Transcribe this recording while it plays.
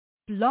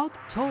Blog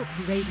Talk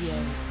Radio.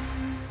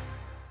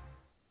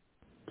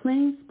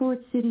 Playing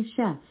Sports City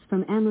Chefs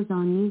from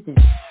Amazon Music.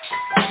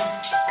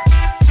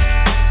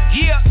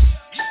 Yeah.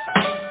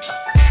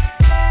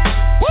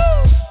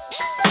 Woo.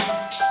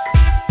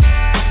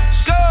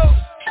 Let's go.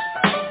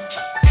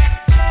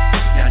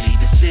 Y'all need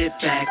to sit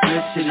back,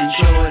 listen,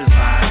 enjoy the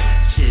vibe.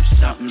 Sip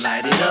something,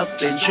 light it up,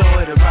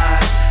 enjoy the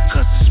ride.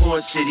 Cause the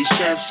Sports City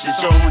Chefs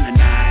is on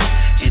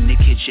tonight. In the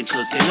kitchen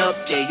cooking up,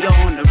 they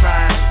on the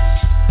rise.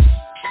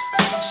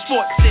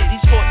 Sports City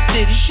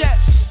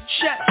Chefs,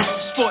 chefs.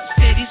 Sports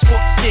City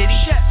chefs,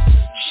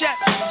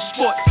 chefs.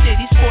 Sports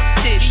City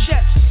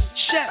chefs,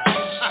 chefs.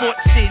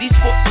 Sports City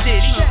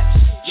chefs.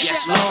 Yes,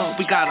 Lord,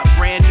 we got a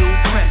brand new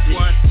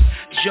president.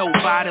 Joe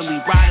Biden, we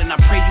riding, I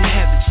pray you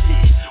heaven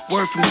sent.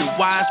 Word from the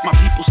wise, my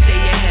people stay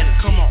ahead of.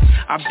 Come on,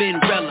 I've been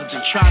relevant,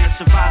 trying to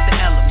survive the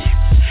elements.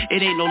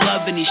 It ain't no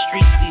love in these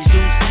streets, these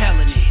dudes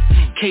telling it.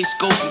 Case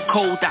go from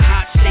cold to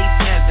hot,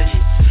 states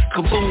evidence.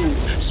 Kaboom,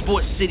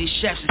 Sports City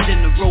Chefs is in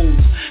the room.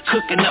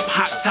 Cooking up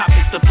hot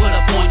topics to put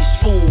up on your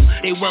spoon.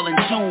 They well in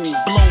tune,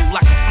 bloom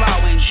like a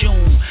flower in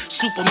June.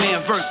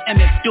 Superman vs.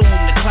 MF Doom,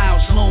 the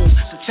clouds loom.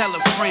 So tell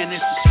a friend it's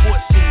the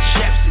Sports City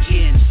Chefs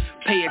again.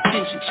 Pay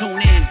attention,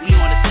 tune in, we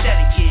on the set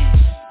again.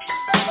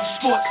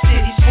 Sports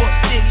City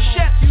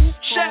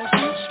Chefs, chefs.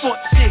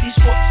 Sports City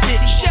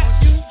chefs,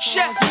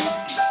 chefs.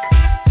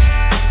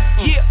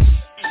 Yeah.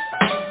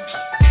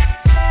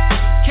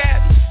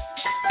 Kevin,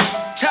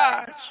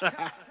 Taj.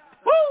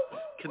 Woo!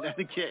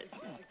 Connecticut.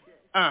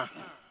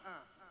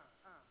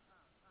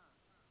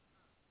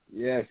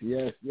 Yes.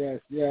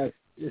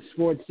 It's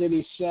Sports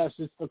City Chefs.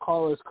 It's the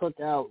Callers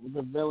Cookout with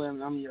the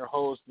villain. I'm your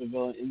host, the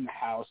villain in the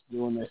house,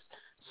 doing this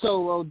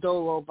solo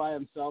dolo by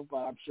himself, but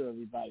I'm sure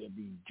everybody will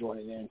be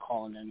joining in,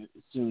 calling in as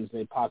soon as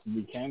they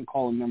possibly can.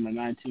 Calling number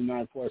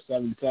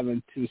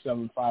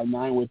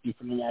 929-477-2759 with you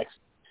for the next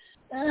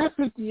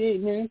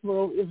 58 minutes.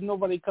 Well, if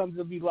nobody comes,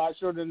 it'll be a lot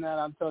shorter than that.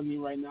 I'm telling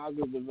you right now,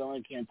 because the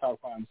villain can't talk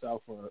by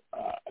himself for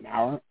an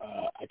hour.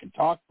 I can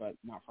talk, but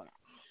not for an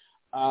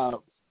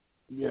hour.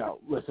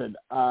 Listen,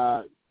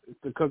 it's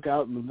the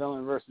Cookout and the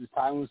villain versus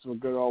Tymeless, where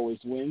good always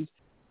wins.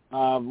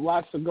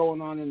 Lots of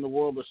going on in the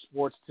world of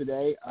sports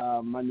today.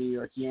 My New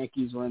York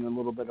Yankees were in a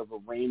little bit of a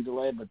rain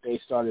delay, but they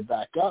started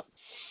back up.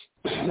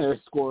 Their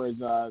score is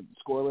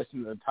scoreless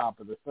in the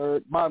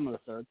bottom of the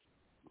third.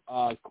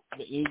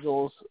 The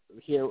Angels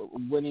here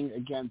winning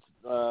against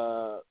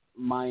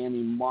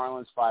Miami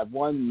Marlins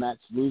 5-1. Mets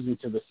losing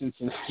to the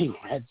Cincinnati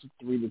Reds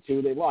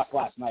 3-2. They lost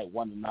last night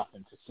 1-0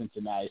 to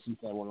Cincinnati.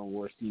 Cincinnati, one of the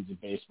worst teams in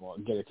baseball.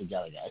 Get it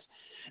together, guys.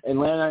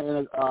 Atlanta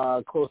in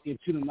a close game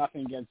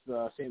 2-0 against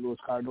St. Louis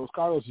Cardinals.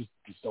 Cardinals just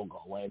don't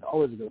go away. They're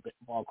always a good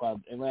ball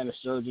club. Atlanta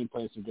surging,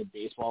 playing some good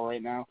baseball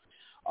right now.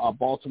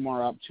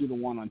 Baltimore up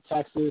 2-1 on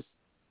Texas.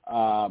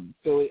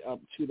 Philly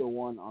up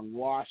 2-1 on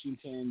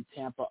Washington.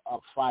 Tampa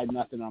up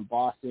 5-0 on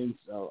Boston.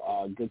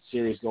 So good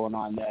series going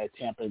on there.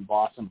 Tampa and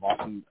Boston.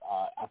 Boston,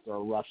 after a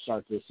rough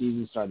start to the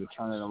season, started to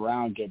turn it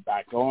around, get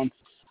back going.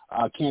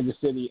 Kansas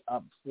City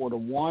up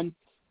 4-1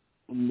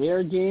 in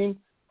their game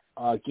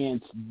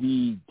against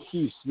the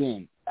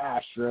Houston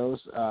Astros.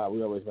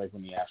 We always like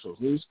when the Astros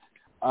lose.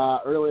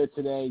 Earlier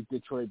today,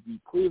 Detroit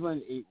beat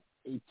Cleveland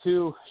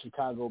 8-2.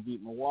 Chicago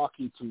beat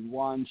Milwaukee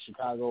 2-1.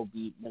 Chicago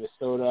beat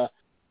Minnesota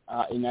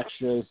in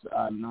extras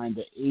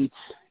 9-8.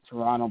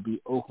 Toronto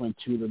beat Oakland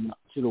 2-1.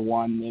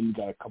 Then we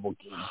got a couple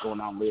games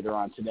going on later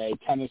on today.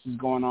 Tennis is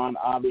going on,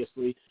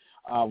 obviously.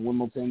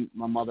 Wimbledon,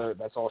 my mother,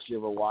 that's all she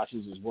ever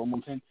watches is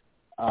Wimbledon.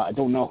 I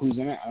don't know who's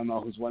in it. I don't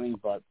know who's winning,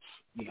 but,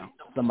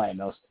 somebody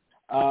knows.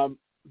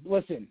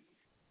 Listen,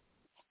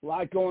 a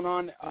lot going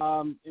on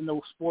in the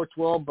sports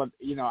world, but,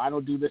 I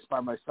don't do this by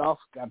myself.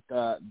 Got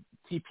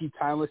TP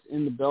Tymeless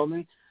in the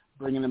building,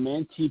 bringing them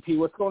in. TP,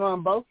 what's going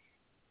on, Bo?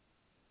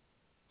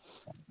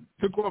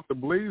 Took off the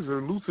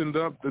blazer, loosened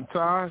up the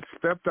tie,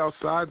 stepped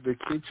outside the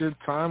kitchen.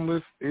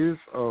 Tymeless is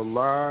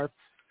alive.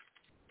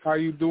 How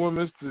you doing,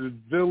 Mr.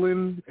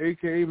 Villain,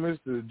 a.k.a.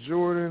 Mr.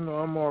 Jordan?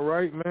 I'm all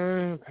right,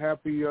 man.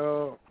 Happy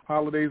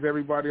holidays,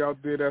 everybody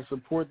out there that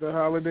support the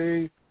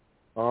holiday.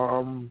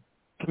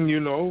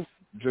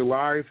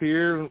 July is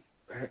here.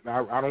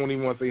 I don't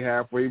even want to say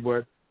halfway,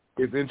 but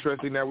it's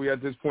interesting that we're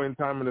at this point in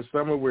time in the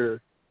summer where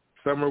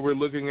we're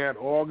looking at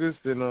August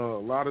and a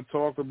lot of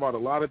talk about a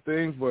lot of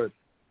things, but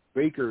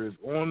Baker is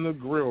on the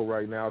grill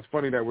right now. It's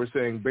funny that we're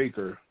saying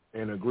Baker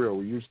in a grill.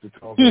 We used to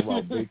talk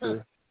about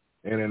Baker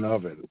in an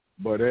oven.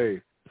 But,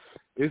 hey,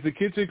 it's the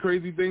kitchen.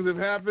 Crazy things have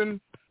happened.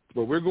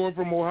 But we're going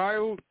from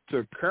Ohio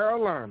to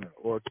Carolina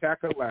or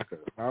Kakalaka.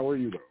 How are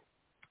you, though?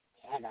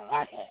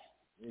 Kakalaka,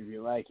 if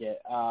you like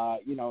it.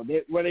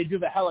 Where they do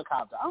the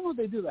helicopter. I don't know if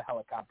they do the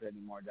helicopter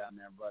anymore down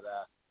there, but,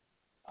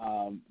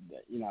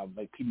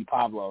 like P.D.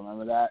 Pablo,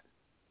 remember that?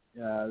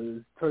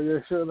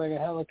 You're sure like a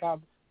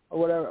helicopter? Or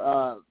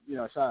whatever,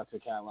 shout out to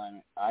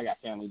Carolina. I got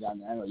family down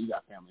there. I know you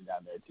got family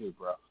down there too,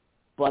 bro.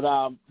 But,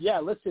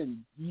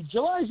 listen,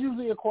 July is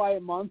usually a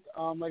quiet month.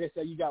 Like I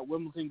said, you got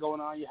Wimbledon going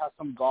on. You have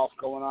some golf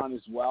going on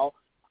as well.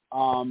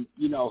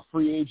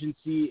 Free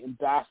agency in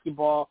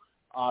basketball.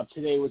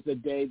 Today was the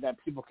day that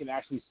people can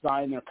actually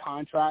sign their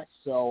contracts.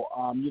 So,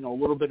 a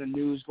little bit of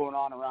news going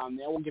on around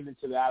there. We'll get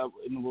into that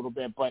in a little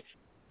bit. But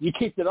you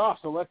kicked it off,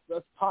 so let's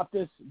pop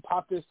this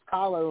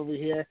collar over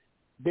here.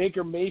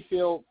 Baker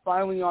Mayfield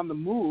finally on the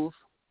move.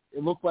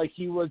 It looked like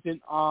he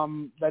wasn't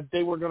that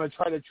they were going to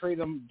try to trade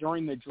him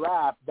during the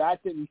draft.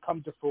 That didn't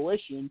come to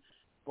fruition,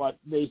 but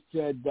they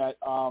said that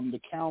the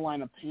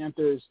Carolina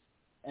Panthers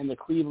and the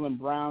Cleveland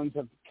Browns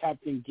have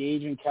kept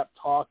engaging, kept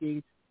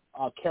talking.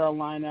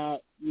 Carolina,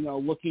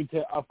 looking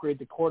to upgrade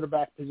the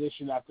quarterback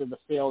position after the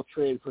failed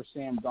trade for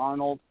Sam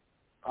Darnold.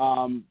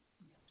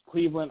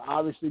 Cleveland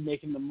obviously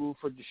making the move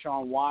for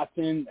Deshaun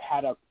Watson,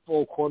 had a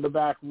full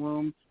quarterback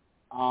room.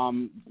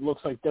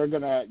 Looks like they're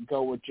going to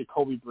go with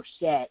Jacoby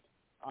Brissett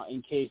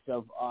in case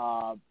of,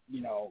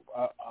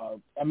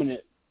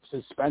 imminent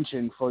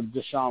suspension for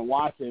Deshaun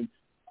Watson.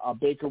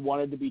 Baker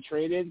wanted to be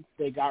traded.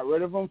 They got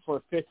rid of him for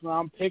a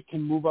 5th-round pick,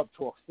 can move up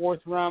to a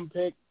 4th-round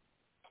pick.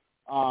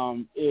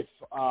 If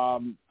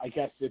I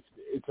guess if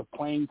it's a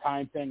playing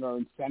time thing or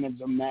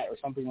incentives are met or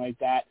something like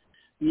that.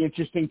 The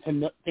interesting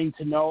thing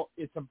to note,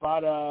 it's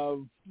about I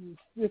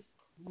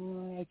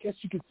guess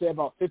you could say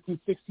about $15,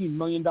 $16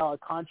 million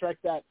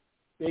contract that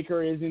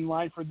Baker is in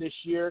line for this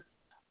year.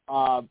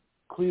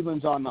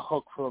 Cleveland's on the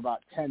hook for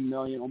about $10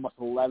 million, almost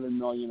 $11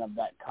 million of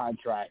that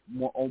contract,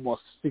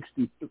 almost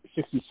 67%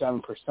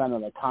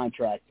 of the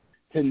contract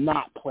to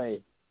not play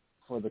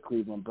for the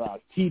Cleveland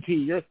Browns.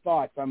 TP, your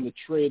thoughts on the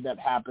trade that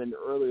happened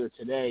earlier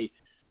today,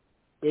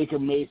 Baker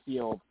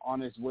Mayfield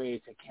on his way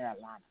to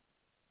Carolina?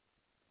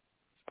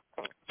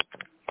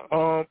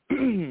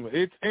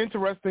 It's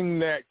interesting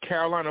that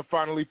Carolina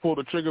finally pulled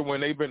the trigger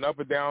when they've been up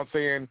and down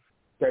saying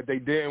that they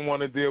didn't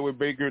want to deal with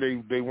Baker.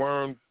 They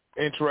weren't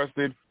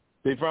interested.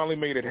 They finally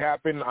made it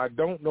happen. I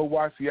don't know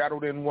why Seattle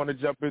didn't want to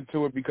jump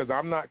into it because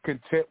I'm not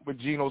content with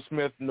Geno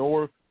Smith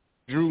nor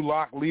Drew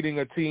Lock leading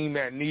a team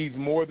that needs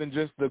more than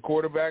just the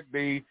quarterback.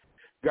 They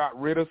got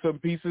rid of some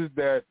pieces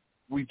that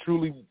we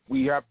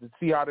have to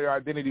see how their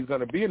identity is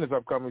going to be in this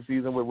upcoming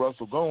season with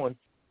Russell going.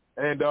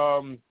 And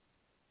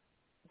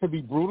to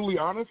be brutally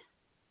honest,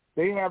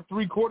 they have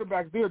 3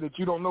 quarterbacks there that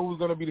you don't know who's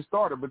going to be the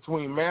starter.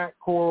 Between Matt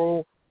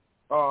Corral,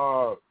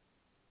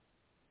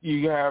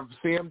 you have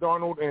Sam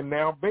Darnold, and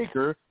now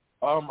Baker.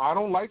 I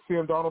don't like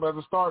Sam Darnold as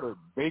a starter.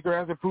 Baker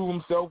hasn't proven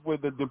himself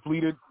with the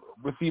depleted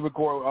receiver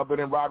core other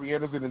than Robbie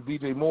Anderson and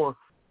DJ Moore.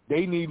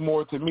 They need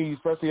more to me,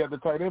 especially at the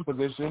tight end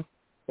position.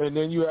 And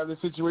then you have the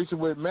situation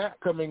with Matt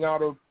coming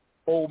out of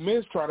Ole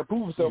Miss trying to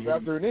prove himself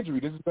after an injury.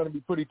 This is going to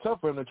be pretty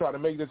tough for him to try to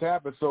make this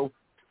happen. So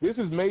this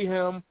is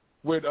mayhem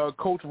with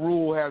Coach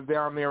Rule has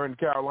down there in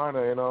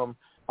Carolina. And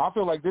I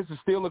feel like this is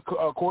still a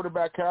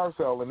quarterback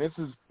carousel. And this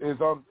is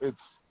it's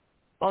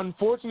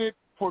unfortunate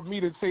for me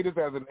to say this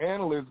as an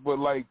analyst, but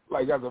like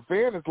as a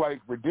fan, it's like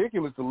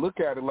ridiculous to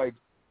look at it. Like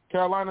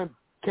Carolina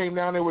came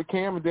down there with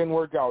Cam, it didn't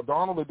work out.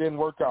 Donald, it didn't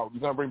work out.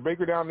 You're going to bring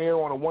Baker down there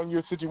on a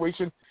 1-year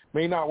situation,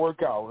 may not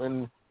work out.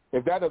 And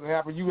if that doesn't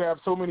happen, you have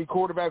so many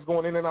quarterbacks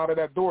going in and out of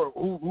that door.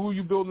 Who are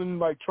you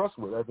building, trust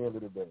with at the end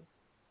of the day?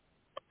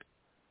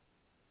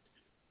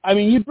 I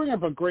mean, you bring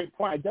up a great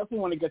point. I definitely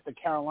want to get the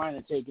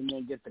Carolina take and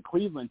then get the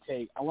Cleveland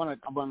take. I'm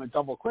going to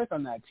double click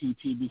on that,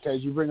 TT,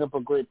 because you bring up a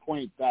great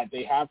point that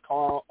they have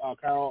Carl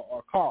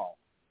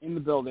in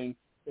the building.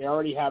 They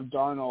already have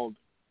Darnold.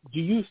 Do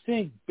you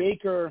think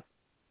Baker?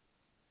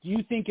 Do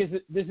you think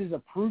this is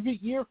a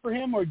prove-it year for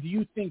him, or do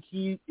you think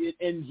he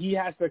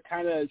has to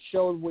kind of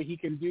show what he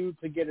can do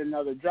to get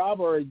another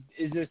job, or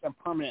is this a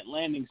permanent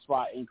landing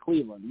spot in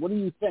Cleveland? What do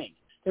you think?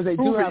 Because they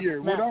do have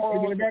that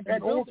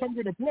all comes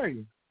into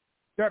play.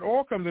 That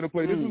all comes into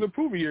play. This is a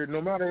prove-it year,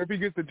 no matter if he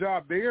gets the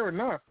job there or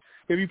not.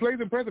 If he plays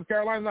impressive,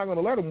 Carolina's not going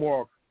to let him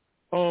walk.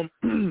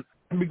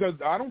 Because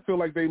I don't feel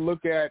like they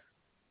look at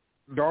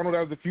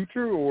Darnold as the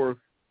future or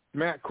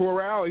Matt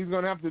Corral. He's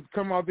going to have to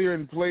come out there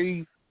and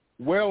play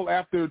well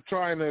after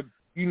trying to,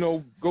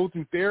 go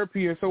through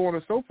therapy and so on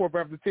and so forth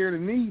after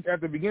tearing the knee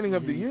at the beginning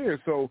of the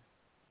year. So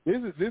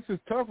this is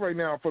tough right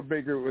now for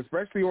Baker,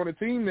 especially on a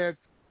team that's,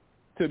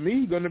 to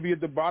me, going to be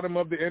at the bottom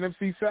of the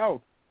NFC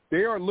South.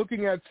 They are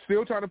looking at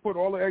still trying to put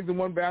all the eggs in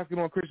one basket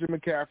on Christian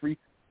McCaffrey,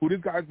 who this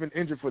guy's been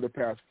injured for the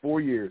past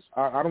 4 years.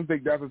 I don't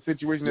think that's a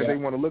situation that they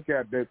want to look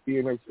at that's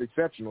being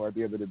exceptional at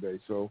the end of the day.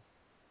 So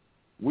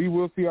we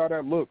will see how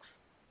that looks.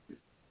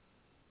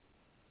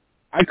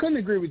 I couldn't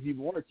agree with you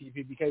more,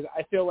 TP, because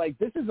I feel like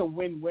this is a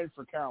win-win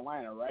for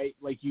Carolina, right?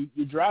 Like you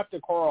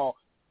drafted Carl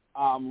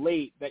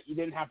late that you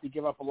didn't have to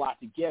give up a lot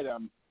to get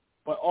him,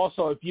 but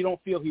also if you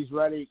don't feel he's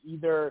ready,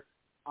 either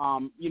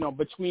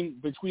between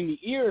the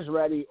ears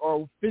ready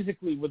or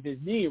physically with his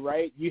knee,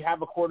 right? You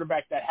have a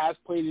quarterback that has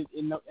played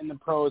in the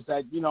pros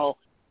that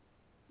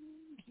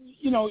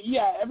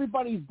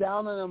everybody's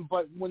down on him,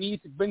 but when he's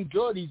been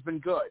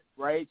good,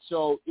 right?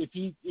 So if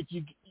you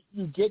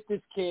get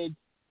this kid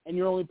and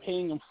you're only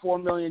paying him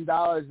 $4 million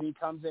and he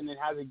comes in and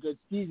has a good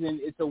season,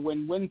 it's a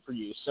win-win for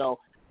you. So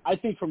I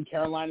think from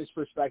Carolina's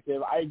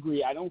perspective, I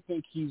agree. I don't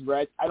think he's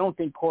ready. I don't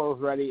think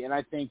Coral's ready, and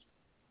I think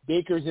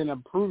Baker's in a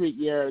prove-it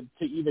year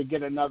to either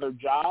get another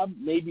job,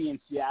 maybe in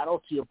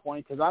Seattle, to your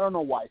point, because I don't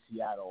know why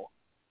Seattle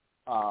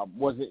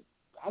wasn't,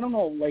 I don't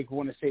know, like,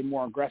 want to say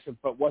more aggressive,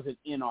 but wasn't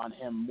in on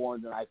him more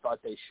than I thought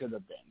they should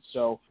have been.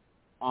 So,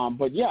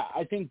 but, yeah,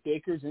 I think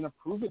Baker's in a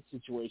prove-it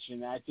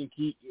situation. And I think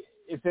he,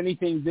 if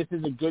anything, this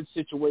is a good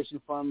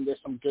situation for him. There's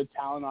some good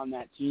talent on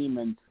that team,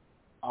 and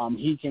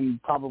he can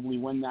probably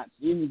win that.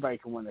 Anybody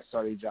can win a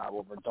starting job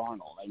over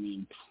Darnold. I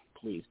mean,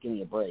 please, give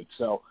me a break.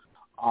 So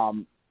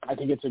I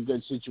think it's a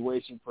good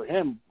situation for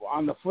him.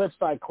 On the flip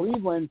side,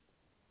 Cleveland,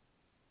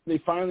 they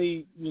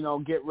finally,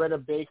 get rid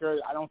of Baker.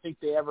 I don't think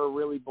they ever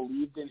really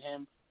believed in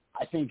him.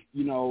 I think,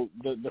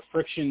 the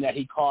friction that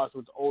he caused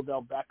with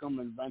Odell Beckham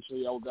and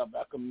eventually Odell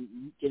Beckham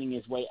getting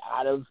his way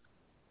out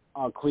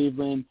of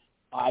Cleveland,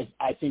 I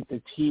think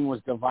the team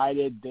was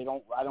divided.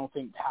 I don't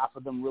think half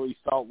of them really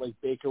felt like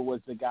Baker was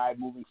the guy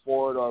moving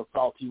forward or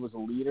felt he was a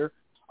leader.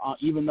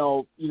 Even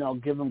though,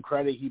 give him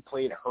credit, he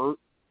played hurt,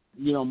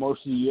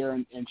 most of the year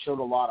and showed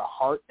a lot of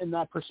heart in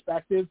that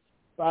perspective.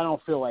 But I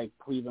don't feel like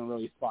Cleveland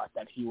really thought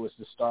that he was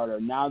the starter.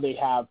 Now they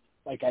have,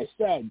 like I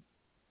said,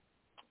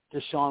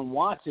 Deshaun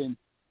Watson,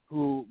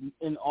 who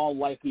in all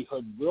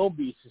likelihood will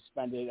be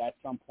suspended at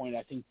some point.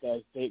 I think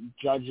the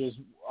judges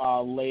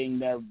laying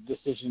their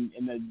decision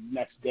in the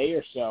next day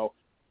or so.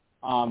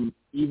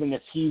 Even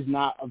if he's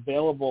not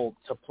available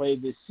to play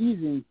this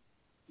season,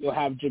 you'll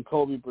have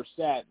Jacoby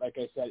Brissett, like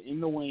I said, in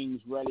the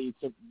wings, ready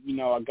to,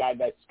 a guy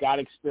that's got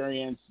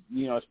experience,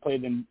 has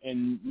played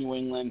in New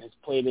England, has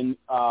played in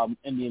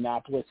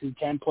Indianapolis, who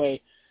can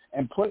play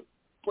and played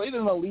at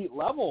an elite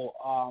level,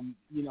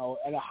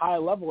 at a high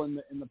level in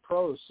the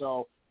pros.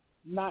 So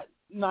not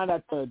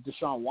at the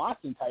Deshaun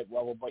Watson type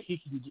level, but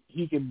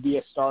he can be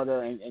a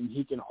starter and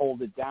he can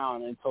hold it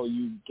down until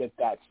you get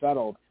that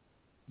settled.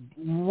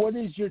 What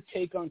is your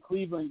take on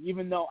Cleveland,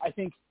 even though I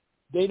think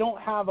they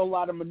don't have a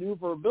lot of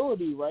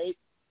maneuverability, right,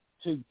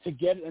 to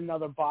get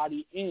another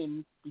body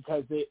in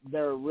because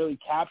they're really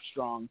cap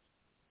strong,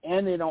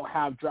 and they don't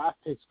have draft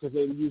picks because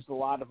they used a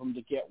lot of them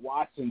to get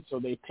Watson, so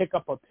they pick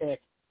up a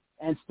pick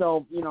and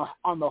still,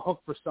 on the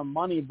hook for some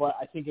money, but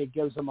I think it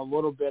gives them a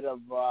little bit of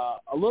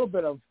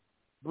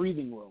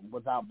breathing room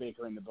without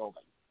Baker in the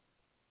building.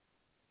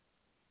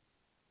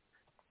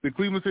 The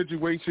Cleveland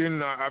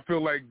situation, I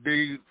feel like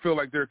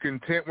they're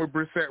content with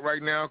Brissett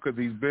right now because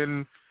he's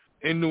been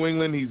in New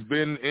England, he's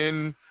been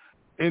in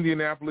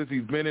Indianapolis,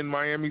 he's been in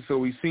Miami,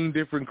 so he's seen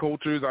different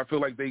cultures. I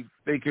feel like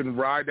they can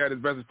ride that as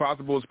best as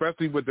possible,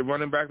 especially with the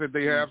running back that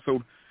they have,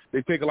 so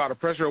they take a lot of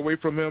pressure away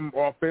from him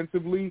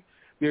offensively.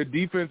 Their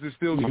defense is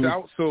still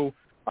stout, so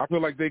I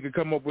feel like they could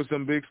come up with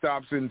some big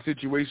stops in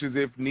situations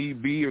if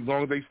need be, as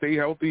long as they stay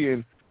healthy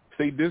and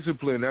stay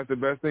disciplined. That's the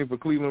best thing for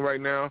Cleveland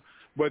right now.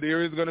 But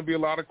there is going to be a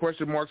lot of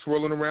question marks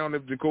swirling around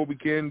if Jacoby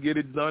can get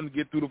it done,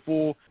 get through the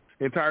full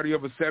entirety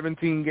of a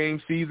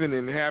 17-game season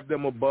and have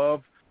them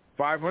above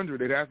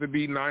 500. It has to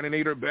be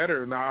 9-8 or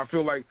better. Now, I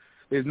feel like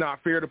it's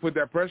not fair to put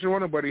that pressure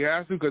on him, but he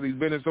has to because he's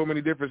been in so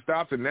many different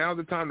stops, and now's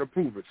the time to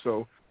prove it.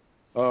 So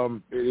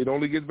it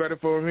only gets better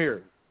for him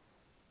here.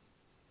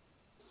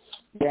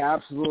 Yeah,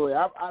 absolutely.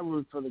 I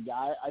root for the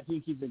guy. I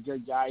think he's a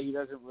good guy. He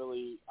doesn't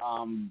really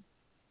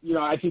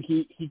I think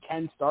he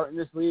can start in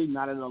this league,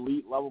 not at an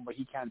elite level, but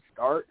he can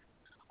start.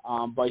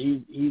 But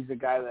he's a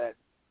guy that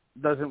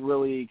doesn't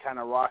really kind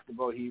of rock the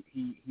boat.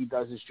 He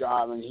does his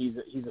job, and he's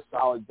a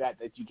solid vet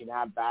that you can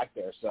have back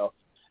there. So,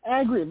 and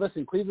I agree.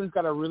 Listen, Cleveland's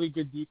got a really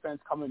good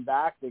defense coming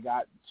back. They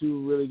got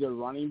two really good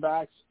running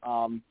backs.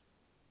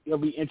 It'll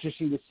be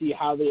interesting to see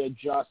how they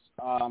adjust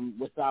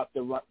without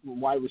the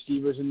wide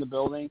receivers in the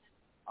building.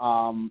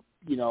 I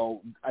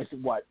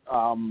said what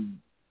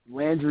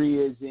Landry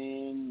is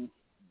in.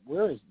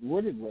 Where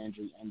did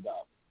Landry end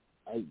up?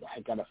 I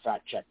got to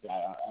fact check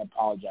that. I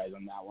apologize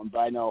on that one, but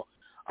I know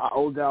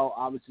Odell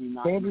obviously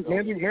not. Landry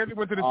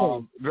went to the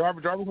Saints.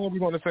 Jarvis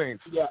Landry on the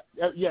Saints. Yeah,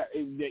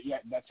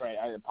 that's right.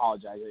 I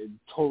apologize. I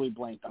totally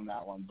blanked on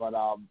that one, but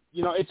I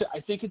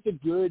think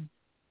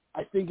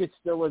it's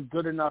still a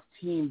good enough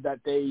team that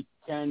they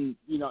can.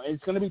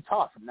 It's going to be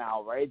tough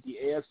now, right? The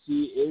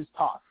AFC is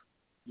tough.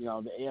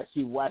 The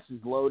AFC West is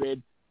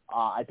loaded.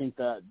 I think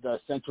the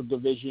Central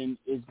Division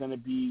is going to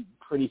be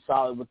pretty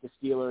solid with the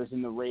Steelers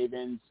and the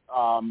Ravens.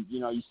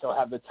 You still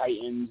have the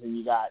Titans, and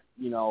you got,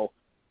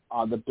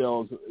 the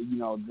Bills,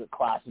 the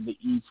class of the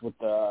East with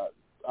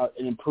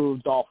an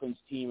improved Dolphins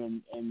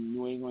team, and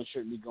New England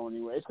shouldn't be going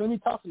anywhere. It's going to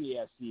be tough in the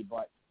AFC,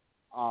 but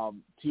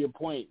to your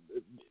point,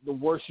 the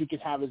worst you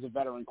could have is a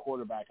veteran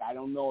quarterback. I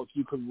don't know if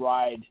you could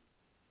ride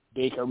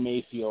Baker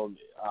Mayfield,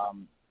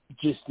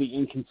 just the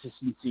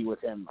inconsistency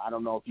with him. I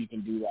don't know if you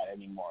can do that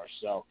anymore.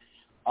 So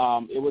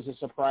it was a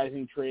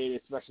surprising trade,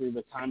 especially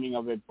the timing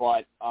of it,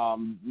 but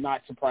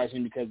not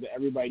surprising because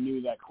everybody knew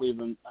that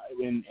Cleveland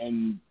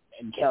and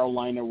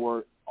Carolina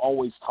were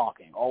always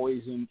talking,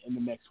 always in the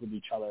mix with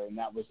each other, and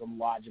that was a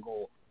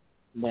logical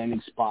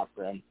landing spot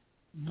for him.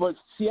 But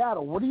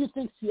Seattle, what do you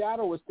think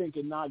Seattle was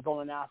thinking not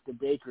going after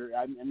Baker?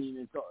 I mean,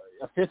 it's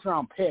a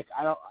fifth-round pick.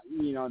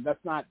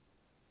 That's not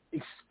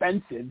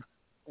expensive.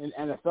 in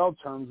NFL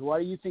terms. Why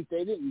do you think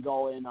they didn't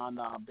go in on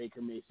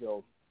Baker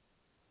Mayfield?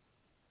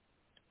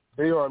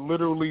 They are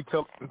literally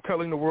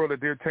telling the world that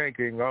they're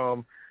tanking.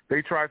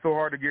 They try so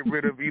hard to get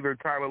rid of either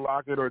Tyler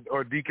Lockett or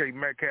DK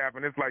Metcalf,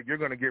 and it's like you're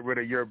going to get rid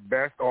of your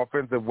best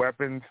offensive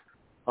weapons.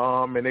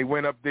 And they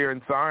went up there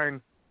and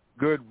signed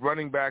good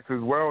running backs as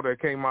well that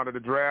came out of the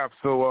draft.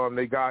 So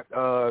they got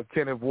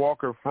Kenneth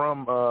Walker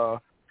from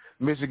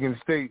Michigan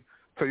State.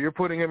 So you're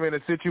putting him in a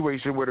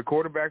situation where the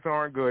quarterbacks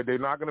aren't good. They're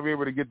not going to be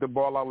able to get the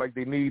ball out like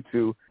they need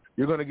to.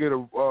 You're going to get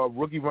a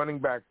rookie running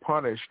back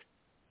punished.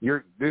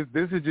 This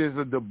is just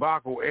a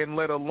debacle, and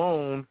let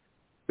alone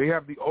they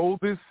have the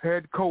oldest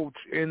head coach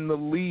in the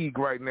league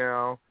right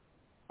now,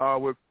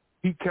 with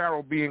Pete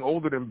Carroll being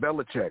older than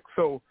Belichick.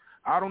 So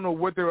I don't know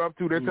what they're up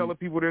to. They're telling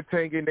people they're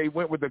tanking. They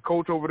went with the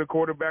coach over the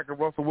quarterback of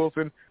Russell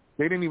Wilson.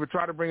 They didn't even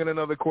try to bring in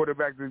another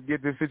quarterback to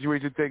get this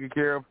situation taken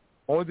care of.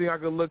 Only thing I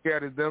can look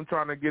at is them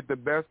trying to get the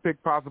best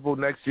pick possible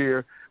next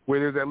year, where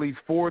there's at least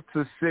 4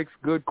 to 6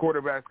 good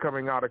quarterbacks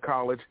coming out of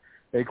college,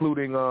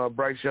 including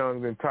Bryce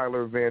Young and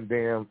Tyler Van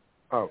Dyke,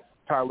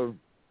 and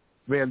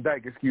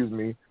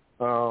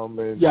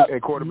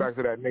quarterbacks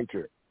of that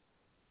nature.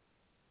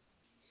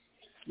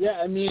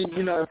 Yeah, I mean,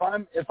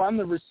 if I'm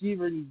the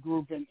receiving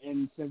group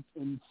in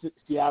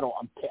Seattle,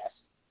 I'm pissed.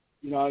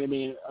 You know what I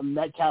mean?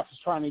 Metcalf is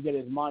trying to get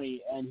his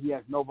money, and he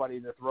has nobody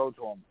to throw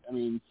to him. I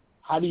mean,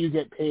 how do you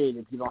get paid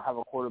if you don't have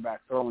a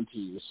quarterback throwing to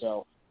you?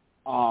 So,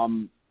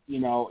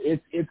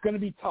 it's going to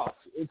be tough.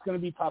 It's going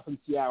to be tough in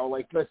Seattle.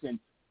 Like, listen,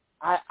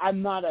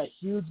 I'm not a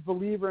huge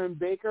believer in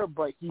Baker,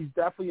 but he's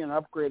definitely an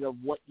upgrade of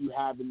what you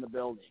have in the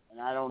building.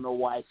 And I don't know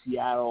why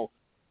Seattle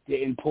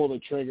didn't pull the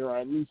trigger, or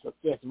at least a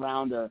 5th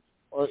rounder.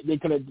 Or they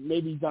could have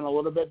maybe done a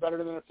little bit better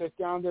than a 5th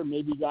rounder,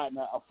 maybe gotten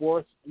a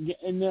 4th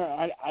in there.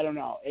 I don't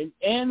know.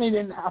 And they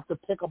didn't have to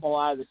pick up a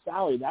lot of the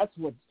salary. That's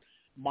what's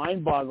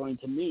mind-boggling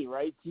to me,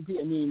 right?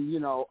 I mean,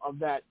 of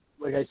that,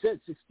 like I said,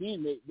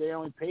 16, they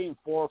only paid him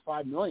 $4 or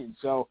 $5 million.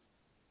 So,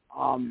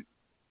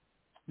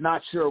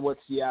 not sure what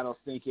Seattle's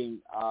thinking,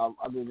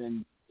 other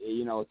than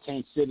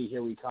Tank City,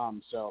 here we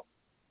come. So,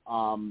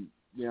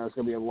 it's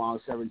going to be a long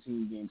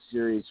 17-game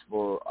series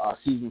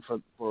season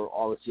for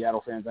all the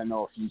Seattle fans. I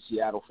know a few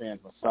Seattle fans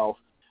myself.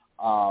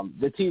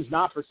 The team's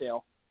not for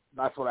sale.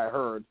 That's what I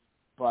heard.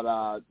 But,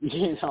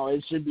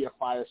 it should be a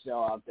fire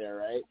sale out there,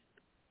 right?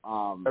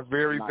 That's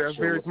very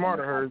smart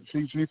of her.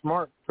 She's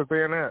smart for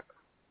saying that.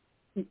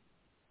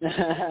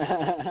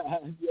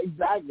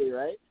 Exactly,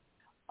 right?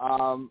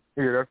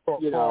 That's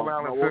Paul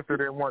Allen's sister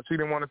didn't want. She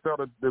didn't want to sell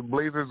the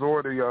Blazers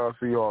or the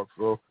Seahawks.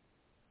 So,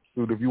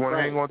 dude, if you want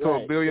to hang on to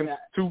a billion,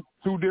 two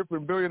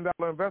different $1 billion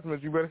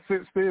investments, you better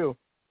sit still.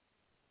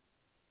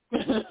 Go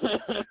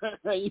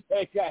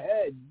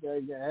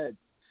ahead.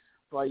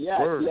 But yeah,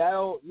 Word.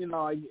 Seattle,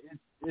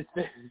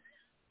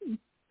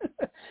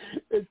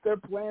 it's their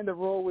plan to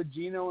roll with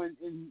Geno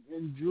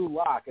and Drew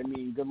Lock. I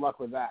mean, good luck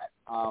with that.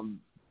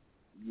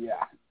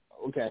 Yeah,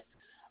 okay.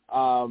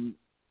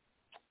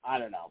 I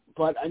don't know,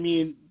 but I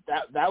mean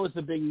that was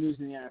the big news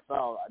in the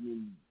NFL. I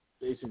mean,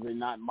 basically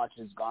not much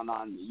has gone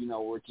on.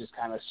 We're just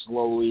kind of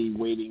slowly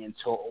waiting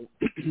until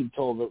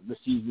the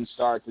season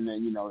starts, and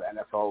then the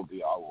NFL will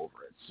be all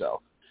over it.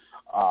 So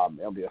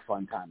it'll be a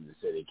fun time in the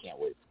city. Can't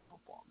wait for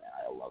football, man.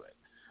 I love it.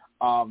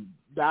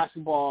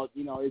 Basketball,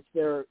 it's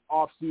their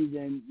off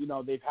season.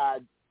 They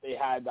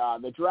had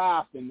the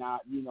draft, and now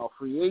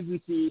free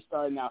agency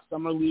starting now,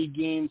 summer league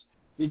games.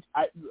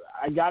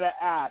 I gotta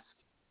ask.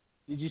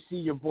 Did you see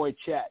your boy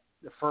Chet,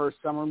 the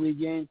first summer league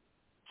game,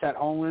 Chet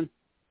Holmgren?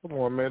 Come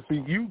on, man.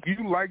 See, you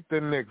like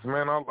the Knicks,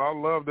 man. I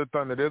love the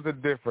Thunder. There's a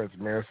difference,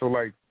 man. So,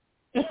 like,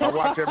 I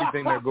watch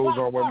everything that goes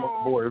on with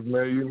my boys,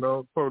 man,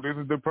 So this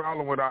is the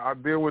problem with I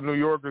deal with New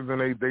Yorkers, and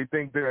they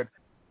think that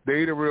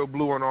they the real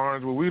blue and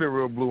orange, well, we the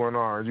real blue and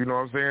orange. You know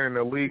what I'm saying? And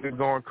the league is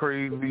going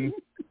crazy.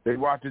 They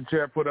watching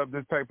Chet put up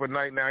this type of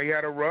night. Now, he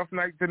had a rough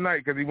night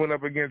tonight because he went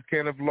up against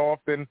Kenneth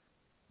Lofton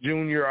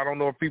Jr. I don't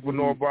know if people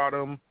know about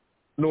him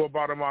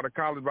out of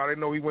college, but I didn't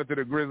know he went to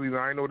the Grizzlies.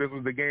 I didn't know this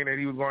was the game that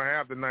he was going to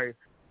have tonight.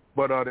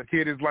 But the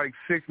kid is like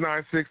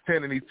 6'9", 6'10",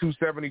 and he's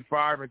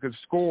 275 and could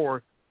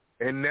score.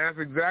 And that's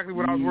exactly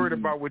what I was worried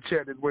about with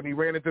Chet, is when he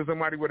ran into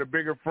somebody with a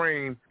bigger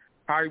frame,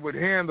 how he would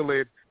handle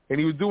it. And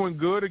he was doing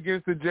good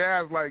against the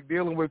Jazz, like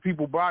dealing with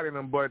people bodying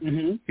him, but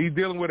he's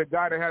dealing with a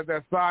guy that has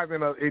that size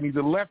and he's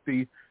a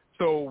lefty.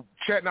 So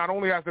Chet not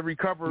only has to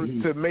recover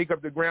to make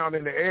up the ground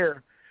in the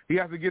air, he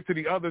has to get to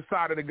the other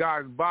side of the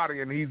guy's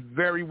body, and he's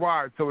very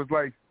wide. So it's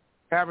like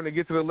having to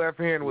get to the left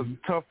hand was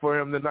tough for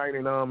him tonight,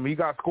 and he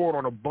got scored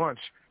on a bunch.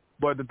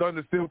 But the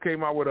Thunder still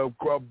came out with a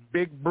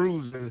big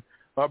bruising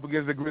up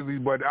against the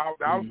Grizzlies. But out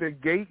the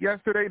gate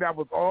yesterday, that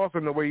was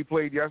awesome the way he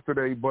played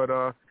yesterday.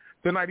 But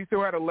tonight he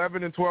still had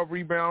 11 and 12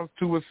 rebounds,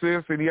 2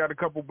 assists, and he had a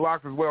couple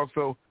blocks as well.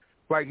 So,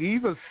 like,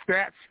 he's a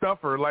stat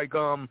stuffer. Like,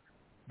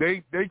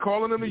 they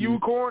calling him a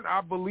unicorn.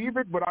 I believe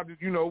it, but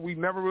we've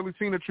never really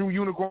seen a true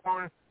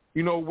unicorn,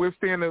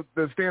 withstand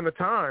the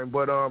time.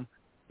 But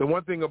the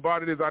one thing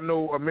about it is I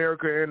know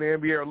America and the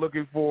NBA are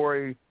looking for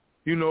a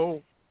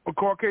a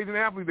Caucasian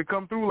athlete to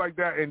come through like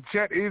that, and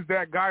Chet is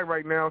that guy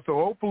right now. So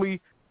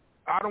hopefully,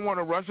 I don't want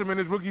to rush him in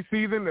his rookie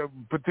season.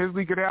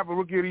 Potentially could have a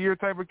Rookie of the Year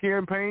type of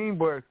campaign,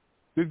 but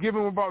just give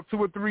him about 2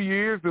 or 3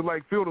 years to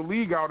like fill the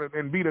league out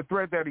and be the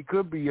threat that he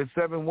could be at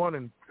 7'1".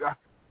 And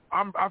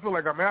I feel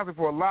like I'm asking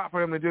for a lot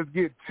for him to just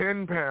get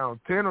 10 pounds,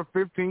 10 or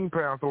 15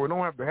 pounds, so it don't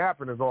have to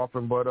happen as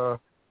often. But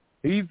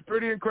he's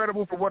pretty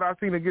incredible for what I've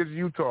seen against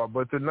Utah.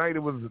 But tonight it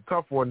was a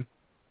tough one,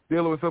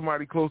 dealing with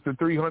somebody close to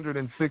 300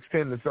 and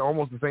 6'10", that's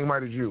almost the same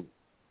height as you.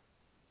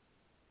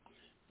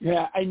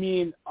 Yeah, I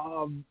mean,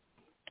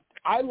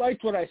 I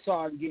liked what I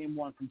saw in Game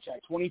 1 from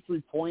Chet.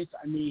 23 points.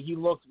 I mean, he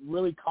looked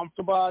really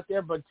comfortable out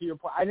there. But to your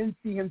point, I didn't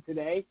see him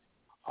today.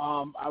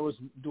 I was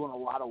doing a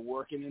lot of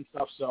working and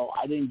stuff, so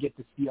I didn't get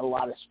to see a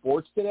lot of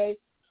sports today.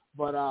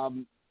 But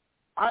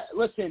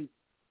listen,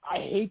 I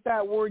hate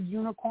that word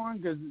unicorn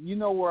because you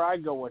know where I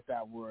go with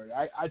that word.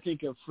 I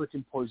think of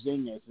freaking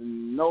Porzingis,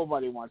 and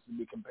nobody wants to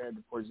be compared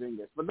to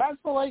Porzingis. But that's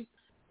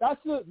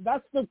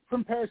the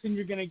comparison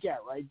you're gonna get,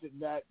 right?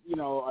 That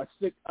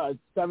a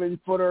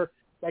 7-footer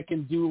that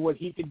can do what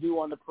he could do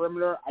on the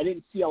perimeter. I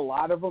didn't see a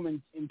lot of them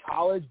in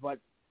college, but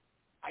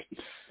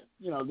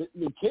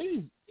the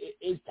kid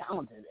is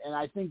talented, and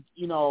I think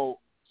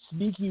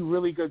sneaky,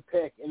 really good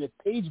pick. And if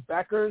Paige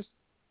Beckers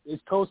is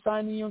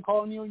co-signing you and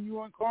calling you a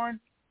unicorn,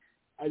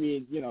 I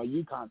mean,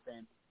 UConn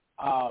fan.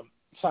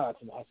 Shout out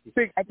to the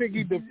Huskies. I think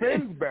he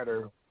defends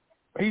better.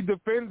 He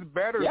defends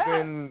better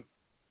than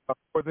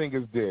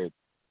Porzingis did.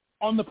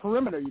 On the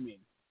perimeter, you mean?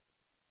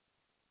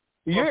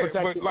 Yeah,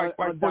 but like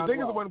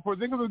Porzingis, when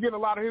Porzingis was getting a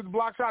lot of his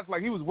block shots,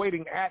 like he was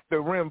waiting at the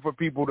rim for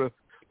people to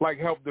like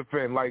help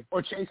defend, like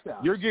or chase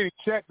down. You're getting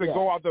Chet to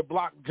go out the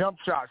block jump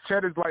shot.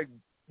 Chet is like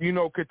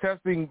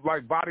contesting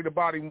like body to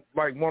body,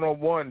 like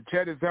 1-on-1.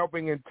 Chet is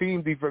helping in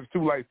team defense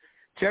too. Like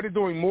Chet is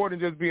doing more than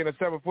just being a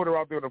 7-footer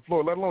out there on the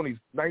floor. Let alone he's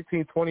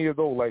 19, 20 years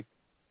old. Like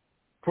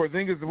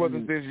Porzingis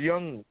wasn't this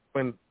young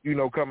when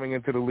coming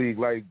into the league.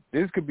 Like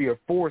this could be a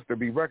force to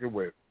be reckoned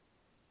with.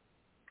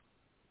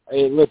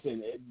 Hey,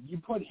 listen, you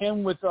put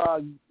him with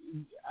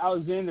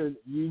Alexander,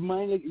 you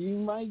might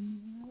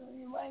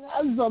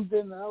have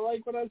something. I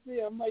like what I see.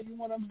 I'm liking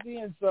what I'm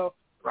seeing. So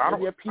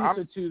maybe a piece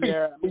or two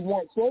there. We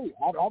want Shea.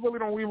 I really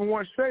don't even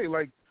want Shea.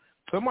 Like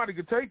somebody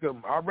could take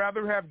him. I'd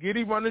rather have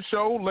Giddey run the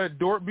show, let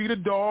Dort be the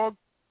dog,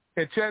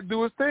 and Chet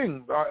do his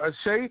thing.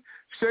 Shea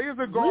is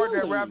a guard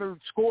that rather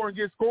score and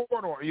get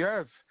scored on.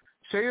 Yes,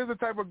 Shea is the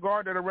type of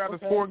guard that would rather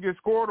score and get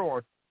scored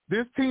on.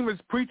 This team is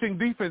preaching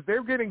defense.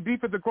 They're getting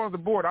defense across the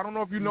board. I don't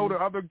know if you know the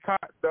other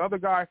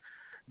guy,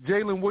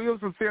 Jalen Williams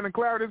from Santa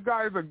Clara. This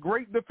guy is a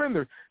great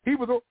defender. He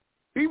was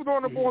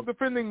on the ball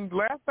defending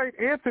last night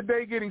and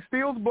today, getting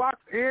steals,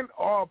 blocks, and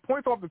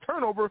points off the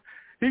turnover.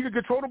 He could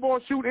control the ball,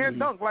 shoot, and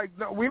dunk. Like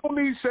no, we don't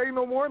need Shea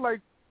no more. Like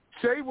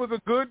Shea was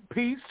a good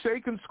piece. Shea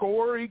can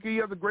score. He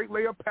has a great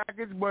layup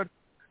package, but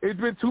it's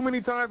been too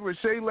many times where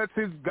Shea lets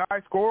his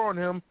guy score on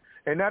him,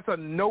 and that's a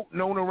note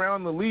known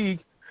around the league.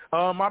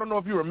 I don't know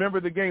if you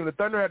remember the game. The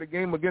Thunder had a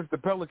game against the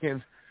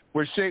Pelicans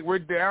where we're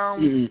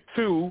down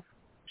 2.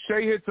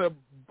 Shea hits a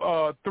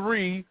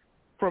 3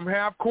 from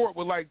half court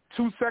with like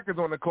 2 seconds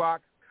on the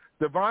clock.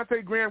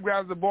 Devontae Graham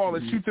grabs the ball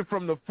and shoots it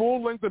from the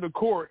full length of the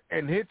court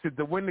and hits it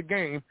to win the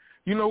game.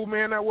 You know who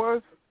man that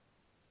was?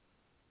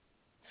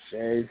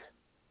 Shea.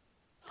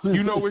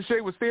 You know where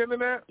Shea was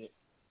standing at?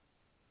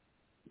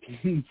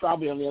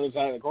 Probably on the other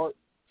side of the court.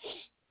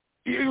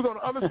 He was on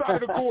the other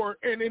side of the court,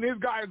 and then his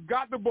guys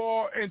got the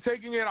ball and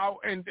taking it out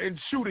and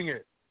shooting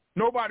it.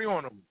 Nobody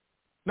on him.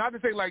 Not to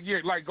say, go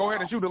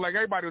ahead and shoot it. Like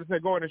everybody would say,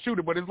 go ahead and shoot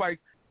it. But it's like,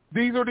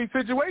 these are these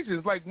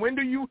situations. Like, when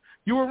do you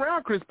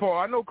around Chris Paul?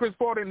 I know Chris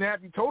Paul didn't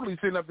have you totally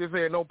sitting up there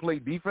saying, don't play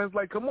defense.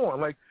 Like, come on.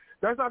 Like,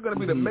 that's not going to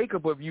be the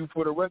makeup of you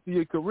for the rest of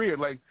your career.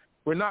 Like,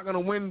 we're not going to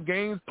win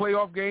games,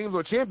 playoff games,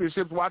 or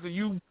championships watching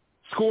you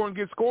score and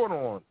get scored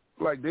on.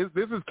 Like, this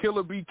is kill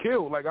or be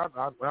killed. Like, I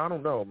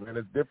don't know, man.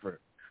 It's different.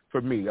 For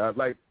me, I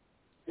like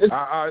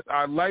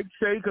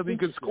Shea because he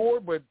can score,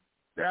 but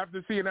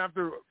after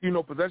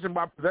possession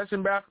by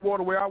possession basketball,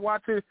 the way I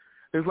watch it,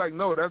 it's like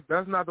no,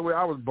 that's not the way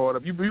I was brought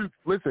up. You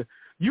listen,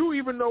 you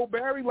even know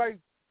Barry, like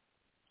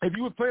if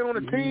you was playing on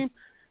a team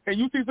and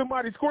you see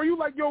somebody score, you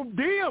like yo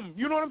damn,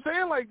 you know what I'm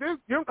saying? Like this,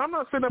 I'm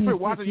not sitting up here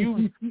watching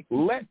you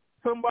let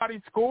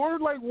somebody score.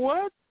 Like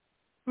what?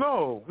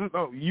 No,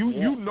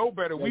 you know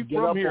better. We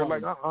from here.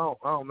 Like I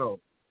don't know.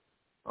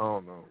 I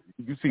don't know.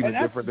 You see the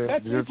different things.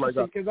 That's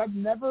interesting because I've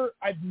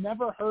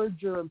never heard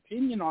your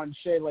opinion on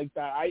Shea like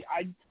that.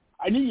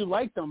 I knew you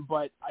liked him,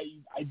 but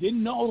I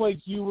didn't know like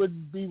you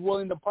would be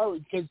willing to part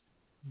with. Because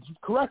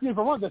correct me if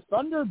I'm wrong, the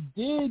Thunder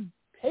did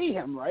pay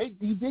him, right?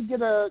 He did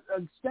get an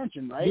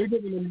extension, right? They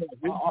did,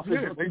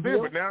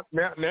 but now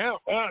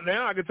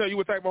I can tell you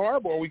what type of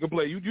hardball we can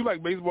play. You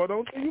like baseball,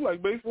 don't you? You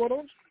like baseball,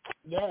 don't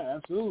you? Yeah,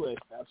 absolutely.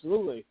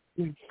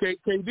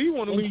 KD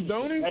want to leave,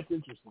 don't he? That's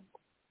interesting.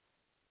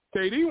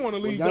 KD want to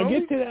leave, don't he?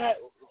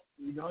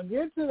 We're gonna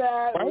get to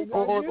that. Right?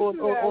 Or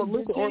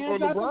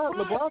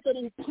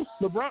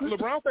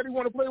LeBron said he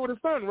want to play with his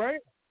son, right?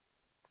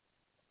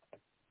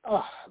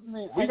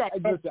 Man, we got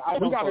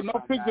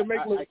enough picks to make.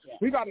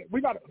 We got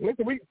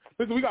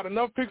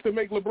enough picks to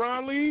make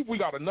LeBron leave. We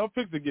got enough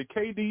picks to get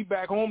KD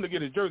back home to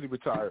get his jersey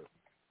retired.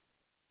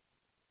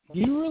 Do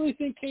you really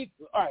think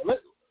All right,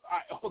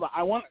 hold on.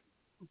 I want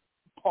to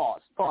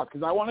pause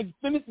because I want to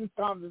finish this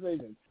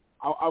conversation.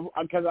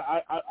 Because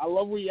I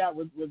love where you at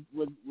with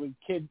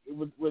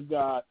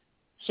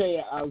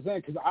Shea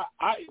Alexander, because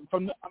I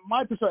from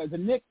my perspective as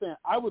a Knicks fan,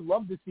 I would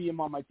love to see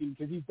him on my team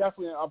because he's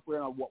definitely an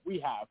upgrade on what we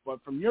have.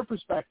 But from your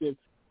perspective,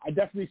 I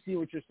definitely see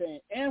what you're saying.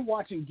 And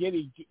watching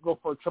Giddey go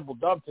for a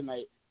triple-dub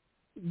tonight,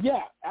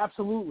 yeah,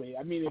 absolutely.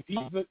 I mean,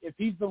 if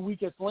he's the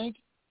weakest link,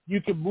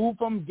 you could move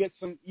him, get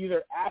some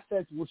either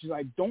assets, which is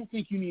I don't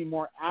think you need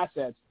more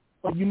assets,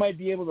 but you might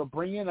be able to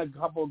bring in a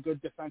couple of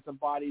good defensive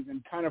bodies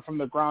and kind of from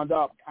the ground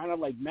up, kind of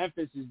like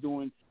Memphis is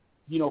doing,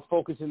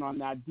 focusing on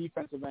that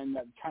defensive end,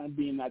 that kind of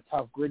being that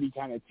tough, gritty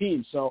kind of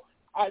team. So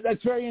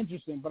that's very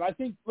interesting. But I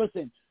think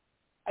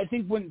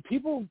when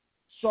people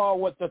saw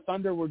what the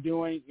Thunder were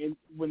doing,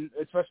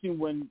 especially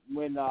when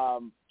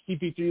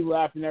CP3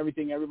 left and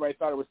everything, everybody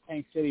thought it was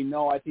Tank City.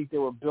 No, I think they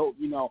were built,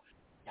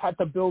 had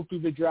to build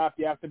through the draft.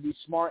 You have to be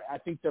smart. I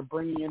think they're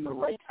bringing in the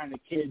right kind of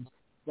kids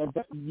that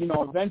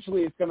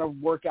eventually it's going to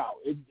work out.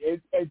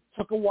 It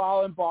took a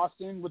while in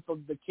Boston with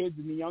the kids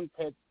and the young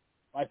pits.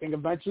 I think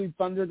eventually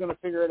Thunder are going to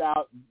figure it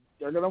out.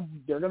 They're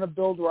going to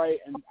build right,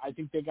 and I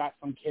think they got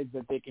some kids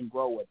that they can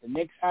grow with. The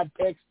Knicks had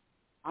picks.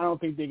 I don't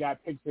think they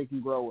got picks they can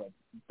grow with.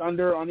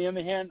 Thunder, on the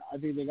other hand, I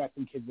think they got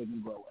some kids they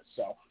can grow with.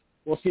 So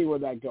we'll see where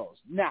that goes.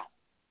 Now,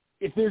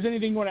 if there's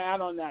anything you want to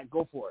add on that,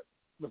 go for it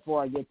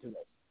before I get to this.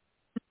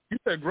 You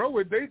said grow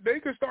it. They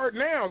could start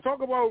now. You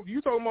talking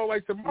about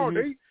like tomorrow.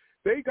 Mm-hmm.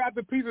 They got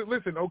the pieces.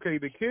 Listen, okay,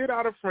 the kid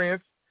out of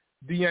France,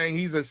 Dieng,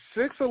 he's a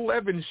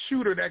 6'11"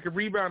 shooter that can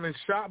rebound and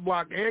shot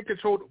block and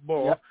control the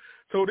ball. Yep.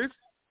 So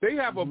they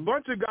have a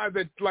bunch of guys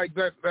that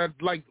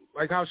like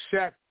how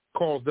Shaq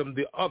calls them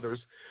the others,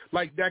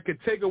 like that could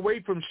take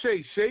away from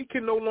Shea. Shea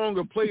can no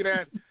longer play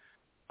that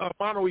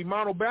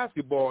mano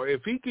basketball.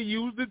 If he can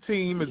use the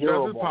team as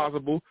best as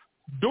possible,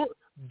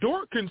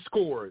 Dort can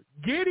score.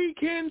 Giddey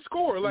can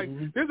score. Like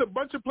there's a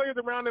bunch of players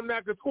around him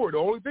that can score. The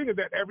only thing is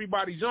that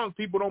everybody's young.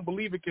 People don't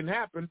believe it can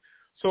happen.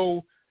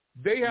 So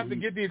they have to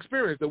get the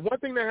experience. The one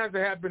thing that has to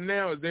happen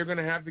now is they're going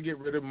to have to get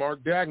rid of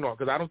Mark Daigneault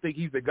because I don't think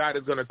he's the guy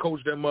that's going to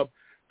coach them up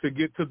to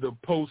get to the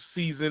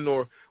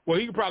postseason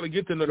he can probably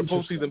get to the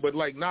postseason, but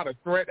like not a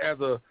threat as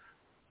a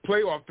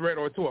playoff threat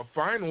or to a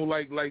final.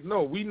 Like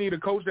no, we need a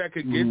coach that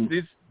could get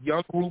this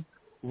young group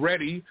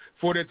ready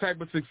for their type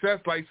of success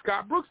like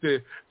Scott Brooks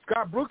did.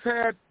 Scott Brooks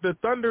had the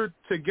Thunder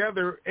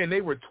together, and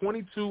they were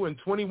 22 and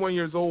 21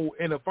 years old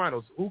in the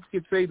finals. Who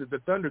could say that the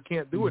Thunder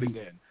can't do it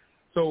again?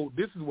 So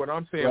this is what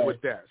I'm saying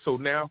with that. So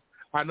now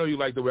I know you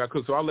like the way I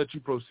cook, so I'll let you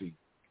proceed.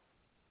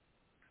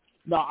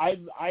 No,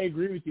 I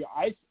agree with you.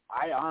 I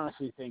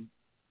honestly think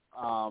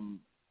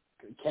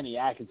Kenny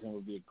Atkinson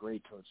would be a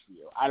great coach for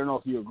you. I don't know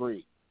if you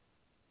agree.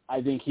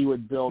 I think he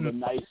would build a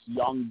nice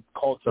young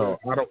culture. So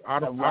I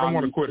don't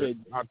want to quit it.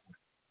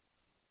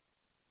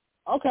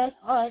 Okay,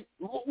 all right.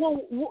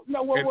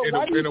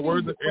 In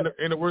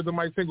the words of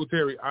Mike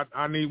Singletary,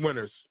 I need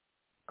winners.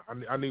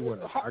 I need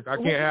winners. I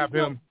can't have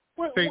him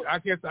say I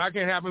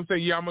can't have him say,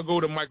 yeah, I'm gonna go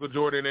to Michael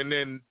Jordan, and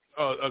then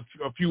a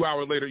few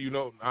hours later,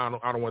 I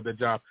don't want that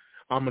job.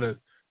 I'm gonna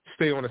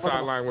stay on the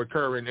sideline with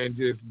Kerr and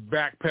just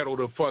backpedal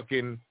to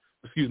fucking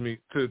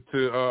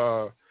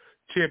to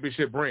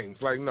championship rings.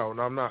 Like no,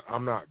 I'm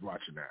not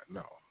watching that.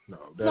 No.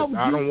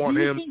 I don't want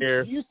him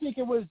there. Do you think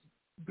it was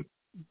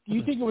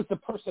the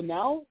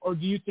personnel, or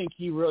do you think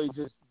he really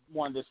just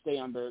wanted to stay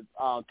under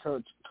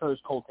Kerr's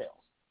coattails?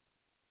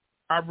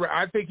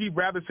 I think he'd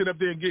rather sit up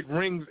there and get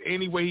rings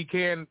any way he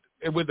can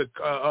with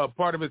a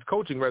part of his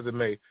coaching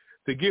resume.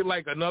 To get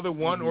like another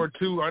one or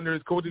two under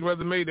his coaching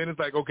resume, then it's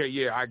like, okay,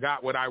 yeah, I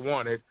got what I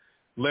wanted.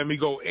 Let me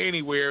go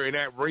anywhere, and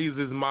that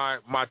raises my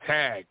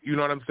tag. You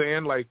know what I'm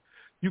saying? Like,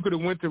 you could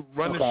have went to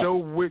run the show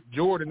with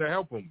Jordan to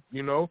help him,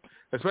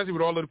 especially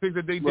with all of the picks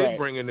that they did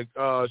bring into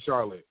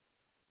Charlotte.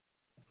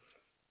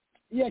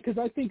 Yeah, because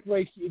I think,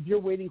 like, if you're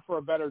waiting for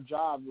a better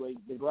job, like,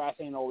 the grass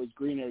ain't always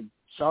greener.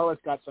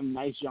 Charlotte's got some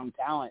nice young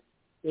talent.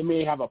 They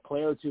may have a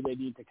player or two they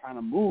need to kind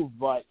of move,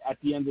 but at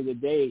the end of the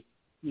day,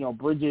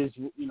 Bridges,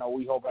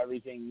 we hope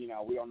everything,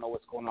 we don't know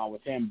what's going on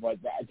with him, but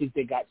I think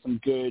they got some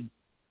good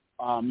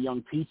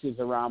young pieces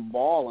around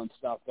Ball and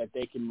stuff that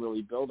they can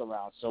really build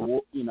around.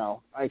 So,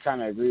 I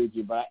kind of agree with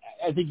you, but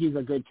I think he's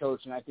a good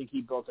coach, and I think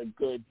he built a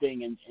good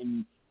thing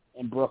in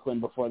Brooklyn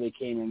before they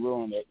came and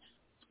ruined it.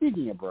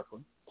 Speaking of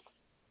Brooklyn,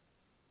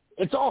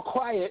 it's all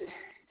quiet.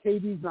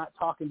 KD's not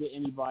talking to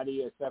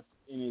anybody except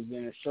in his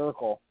inner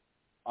circle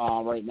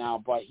right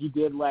now, but he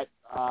did let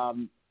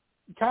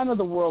kind of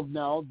the world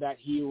know that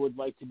he would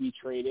like to be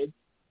traded.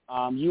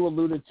 You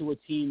alluded to a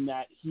team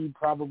that he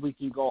probably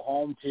can go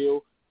home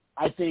to.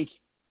 I think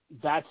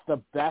that's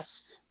the best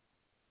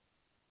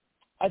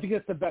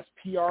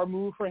PR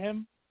move for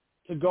him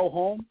to go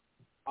home.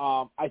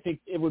 I think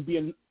it would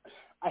be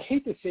I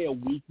hate to say a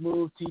weak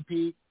move,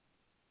 TP,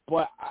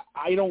 but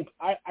I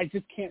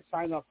just can't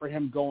sign up for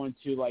him going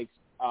to like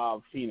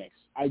Phoenix.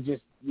 I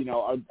just,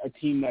 a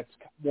team that's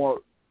more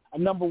a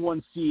number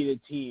one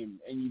seeded team,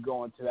 and you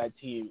go into that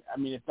team. I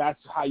mean, if that's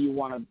how you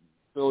want to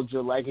build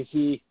your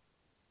legacy,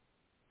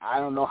 I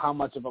don't know how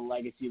much of a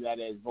legacy that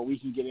is, but we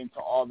can get into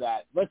all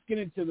that. Let's get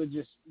into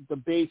the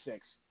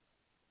basics.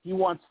 He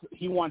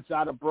wants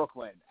out of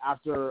Brooklyn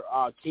after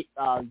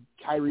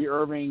Kyrie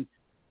Irving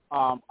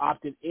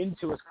opted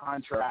into his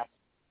contract.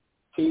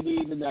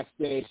 KD the next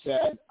day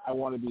said, "I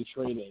want to be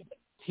traded."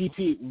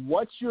 TP,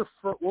 what's your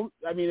first?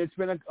 I mean, it's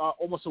been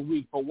almost a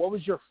week, but what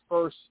was your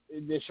first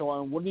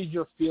initial, and what is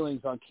your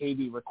feelings on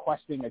KD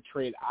requesting a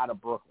trade out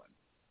of Brooklyn?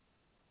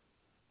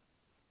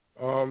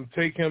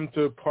 Take him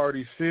to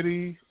Party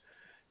City,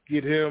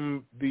 get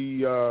him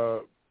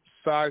the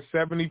size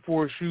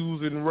 74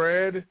 shoes in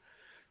red,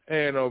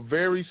 and a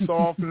very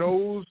soft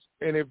nose.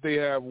 And if they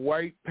have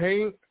white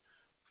paint,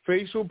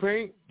 facial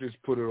paint,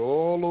 just put it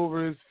all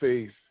over his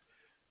face.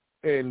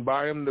 And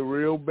buy him the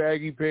real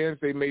baggy pants.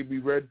 They may be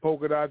red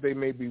polka dot, they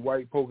may be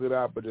white polka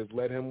dot, but just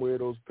let him wear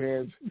those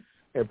pants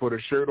and put a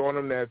shirt on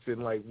him that's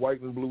in like white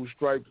and blue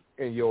stripes,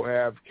 and you'll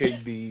have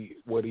KD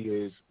what he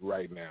is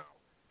right now.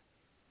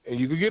 And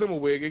you could get him a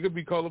wig. It could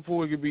be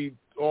colorful. It could be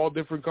all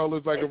different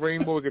colors like a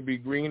rainbow. It could be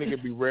green. It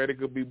could be red. It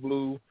could be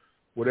blue.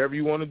 Whatever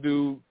you want to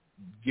do,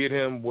 get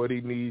him what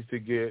he needs to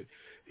get.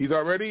 He's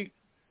already,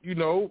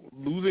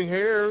 losing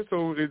hair,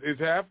 so it's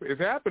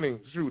happening.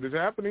 Shoot, it's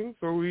happening,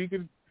 so he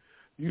could,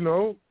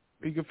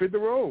 he can fit the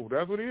role.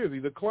 That's what he is.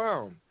 He's a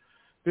clown.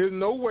 There's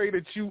no way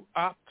that you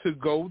opt to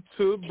go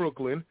to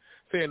Brooklyn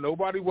saying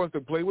nobody wants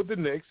to play with the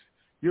Knicks.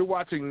 You're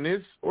watching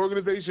this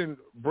organization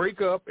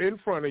break up in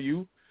front of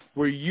you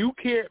where you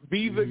can't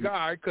be the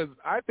guy, because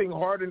I think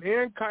Harden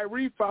and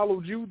Kyrie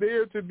followed you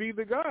there to be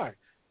the guy.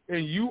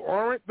 And you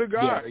aren't the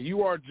guy. Yeah.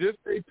 You are just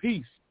a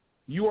piece.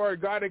 You are a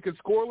guy that can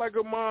score like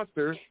a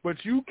monster,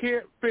 but you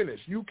can't finish.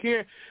 You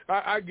can't.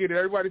 I get it.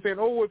 Everybody saying,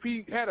 if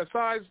he had a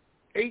size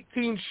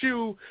 18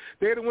 shoe,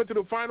 they'd have went to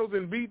the finals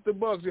and beat the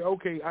Bucks. Yeah,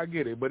 okay, I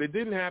get it. But it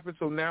didn't happen,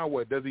 so now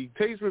what? Does he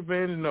taste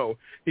revenge? No.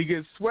 He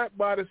gets swept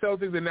by the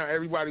Celtics, and now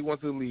everybody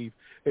wants to leave,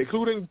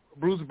 including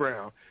Bruce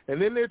Brown.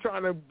 And then they're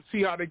trying to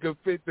see how they could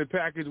fit the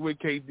package with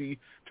KD,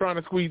 trying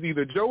to squeeze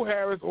either Joe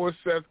Harris or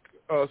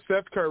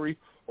Seth Curry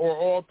or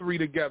all three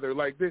together.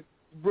 Like,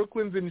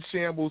 Brooklyn's in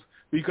shambles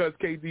because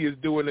KD is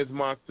doing this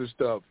monster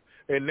stuff.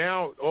 And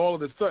now, all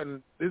of a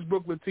sudden, this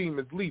Brooklyn team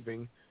is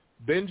leaving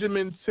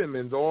Benjamin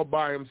Simmons all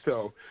by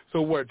himself.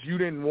 So what, you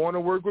didn't want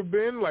to work with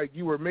Ben? Like,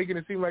 you were making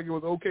it seem like it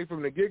was okay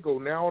from the get-go.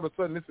 Now all of a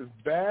sudden this is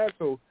bad.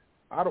 So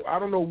I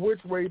don't know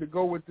which way to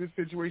go with this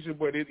situation,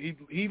 but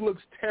he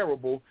looks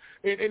terrible.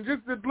 And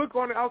just to look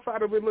on the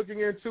outside of it,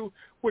 looking into,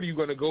 what are you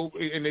going to go?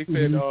 And they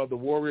said the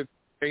Warriors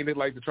painted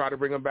like to try to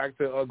bring him back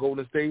to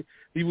Golden State.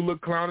 He would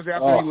look clownish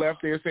after he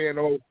left there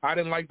saying, I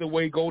didn't like the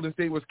way Golden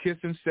State was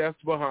kissing Steph's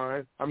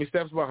behind.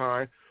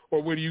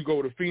 Or where do you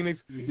go to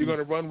Phoenix? You're going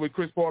to run with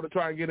Chris Paul to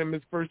try and get him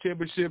his first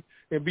championship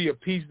and be a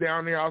piece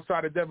down there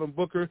outside of Devin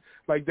Booker?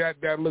 Like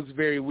that looks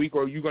very weak.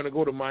 Or you're going to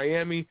go to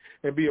Miami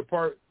and be a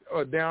part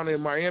down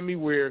in Miami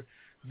where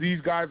these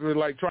guys were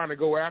like trying to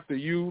go after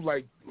you,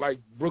 like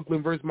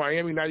Brooklyn versus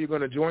Miami. Now you're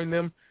going to join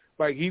them.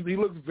 Like he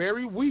looks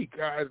very weak.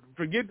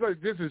 Forget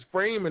like just his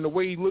frame and the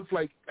way he looks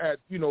like at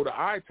the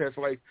eye test.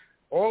 Like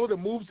all of the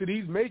moves that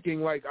he's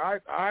making, like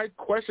I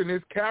question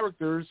his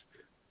characteristics,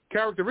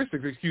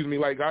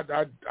 like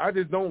I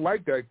just don't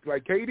like that.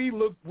 Like KD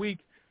looked weak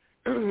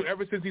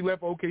ever since he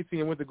left OKC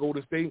and went to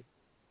Golden State,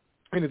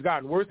 and it's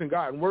gotten worse and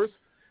gotten worse.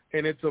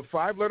 And it's a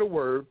 5-letter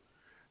word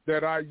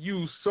that I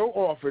use so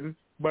often,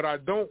 but I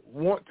don't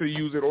want to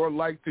use it or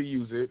like to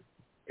use it.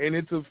 And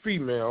it's a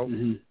female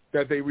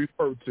that they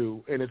refer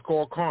to, and it's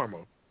called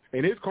karma.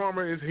 And his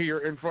karma is here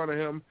in front of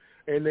him,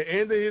 and the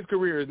end of his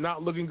career is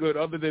not looking good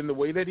other than the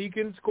way that he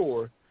can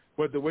score.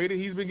 But the way that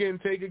he's been getting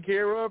taken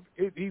care of,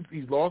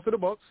 he's lost to the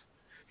Bucks.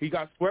 He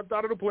got swept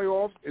out of the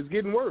playoffs. It's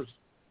getting worse.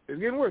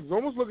 It's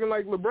almost looking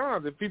like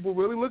LeBron's if people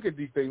really look at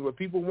these things, but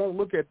people won't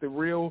look at the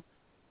real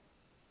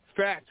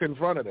facts in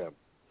front of them.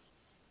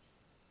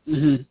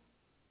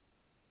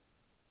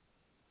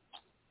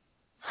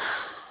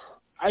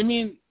 I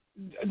mean,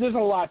 there's a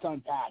lot to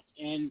unpack,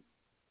 and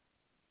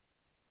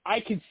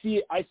I can see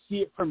it. I see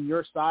it from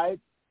your side,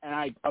 and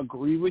I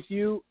agree with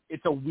you.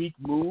 It's a weak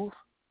move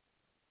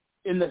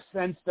in the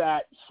sense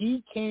that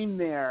he came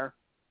there,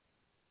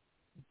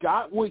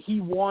 got what he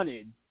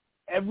wanted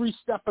every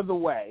step of the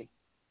way,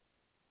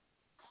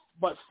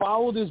 but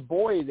followed his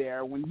boy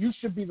there when you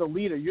should be the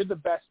leader. You're the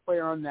best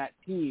player on that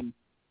team.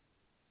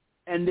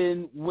 And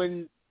then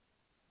when,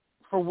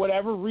 for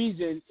whatever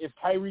reason, if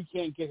Kyrie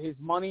can't get his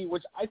money,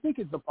 which I think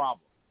is the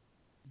problem,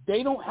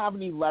 they don't have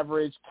any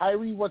leverage.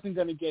 Kyrie wasn't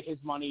going to get his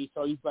money,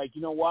 so he's like,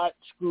 you know what,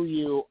 screw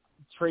you,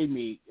 trade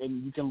me,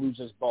 and you can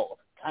lose us both.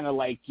 Kind of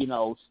like,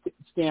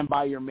 stand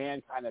by your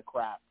man kind of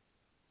crap.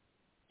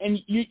 And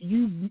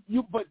you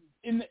but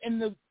in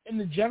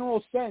the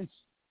general sense,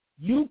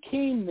 you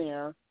came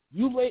there,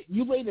 you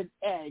laid an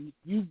egg,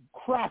 you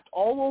crapped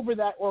all over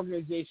that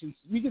organization.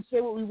 We can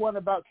say what we want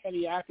about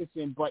Kenny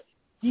Atkinson, but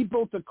he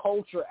built a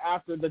culture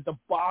after the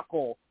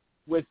debacle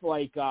with,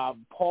 like,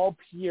 Paul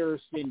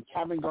Pierce and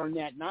Kevin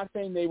Garnett. Not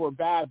saying they were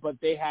bad, but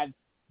they had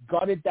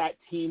gutted that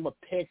team of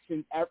picks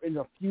in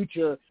the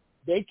future.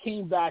 They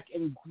came back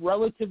in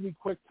relatively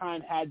quick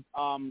time, had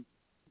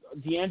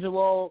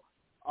D'Angelo,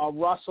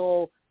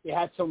 Russell. They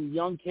had some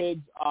young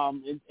kids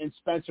in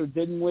Spencer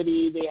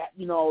Dinwiddie. They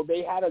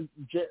had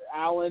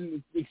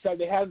Allen. Except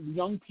they had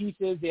young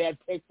pieces. They had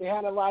picks. They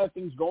had a lot of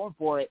things going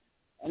for it,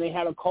 and they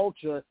had a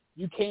culture.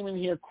 You came in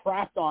here,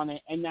 crapped on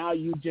it, and now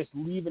you just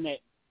leaving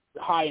it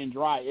high and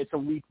dry. It's a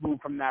weak move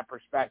from that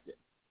perspective.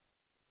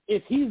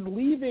 If he's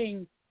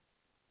leaving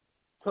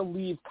to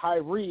leave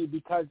Kyrie,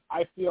 because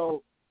I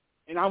feel,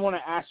 and I want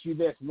to ask you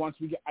this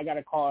I got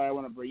a caller I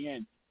want to bring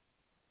in.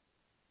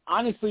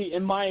 Honestly,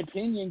 in my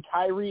opinion,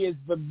 Kyrie is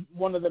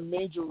one of the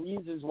major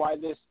reasons why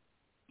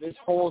this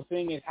whole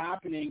thing is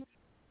happening.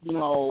 We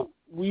know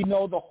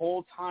the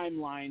whole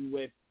timeline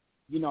with,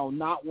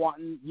 not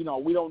wanting,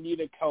 we don't need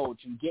a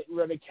coach, and getting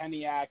rid of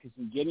Kenny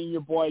Atkinson, and getting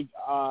your boy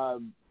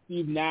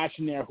Steve Nash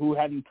in there, who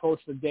hadn't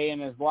coached a day in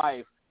his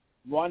life,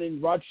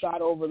 running shot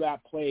over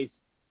that place.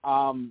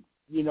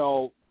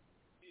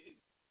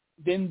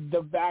 Then the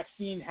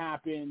vaccine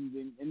happened,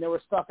 and there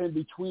was stuff in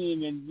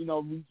between, and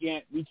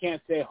we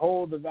can't say,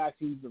 the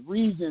vaccine's the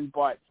reason,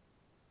 but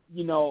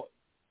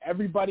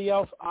everybody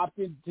else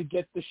opted to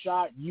get the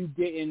shot. You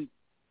didn't.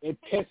 It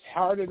pissed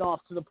Harden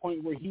off to the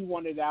point where he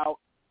wanted out,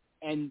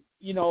 and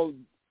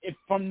if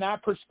from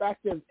that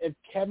perspective, if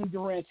Kevin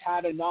Durant's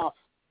had enough,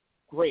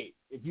 great.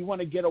 If you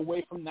want to get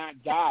away from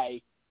that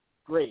guy,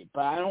 great.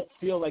 But I don't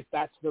feel like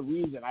that's the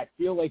reason. I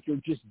feel like you're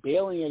just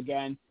bailing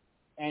again,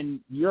 and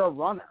you're a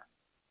runner.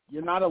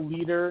 You're not a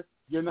leader.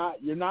 You're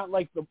not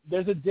like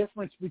there's a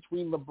difference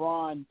between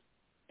LeBron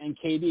and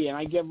KD, and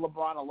I give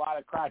LeBron a lot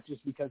of crap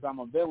just because I'm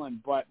a villain,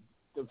 but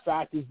the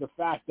fact is the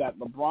fact that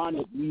LeBron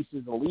at least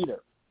is a leader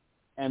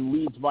and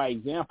leads by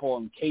example,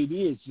 and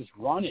KD is just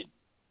running.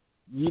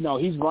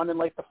 He's running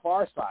like the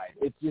far side.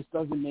 It just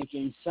doesn't make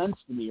any sense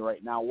to me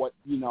right now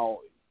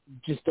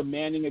just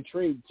demanding a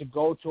trade to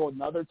go to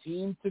another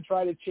team to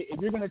try to if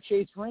you're going to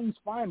chase rings,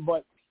 fine,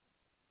 but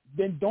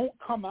then don't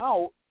come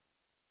out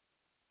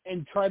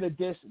and try to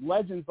diss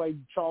legends like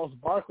Charles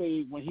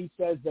Barkley when he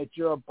says that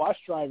you're a bus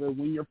driver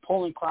when you're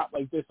pulling crap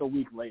like this a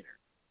week later.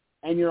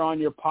 And you're on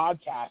your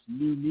podcast,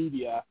 New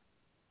Media,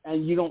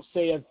 and you don't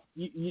say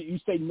you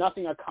say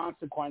nothing of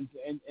consequence,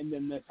 and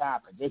then this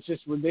happens. It's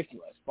just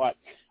ridiculous. But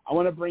I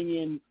want to bring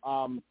in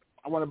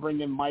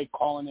Mike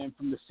calling in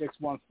from the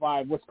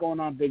 615. What's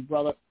going on, big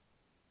brother?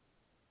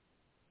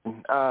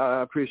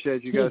 I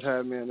appreciate you guys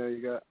having me. I know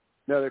you got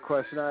another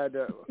question. I had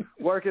to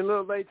work a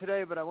little late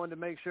today, but I wanted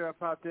to make sure I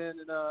popped in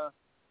and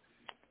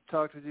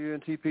talked with you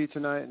and TP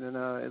tonight, and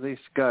at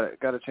least got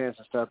a chance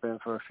to stop in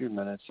for a few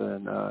minutes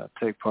and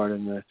take part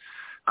in the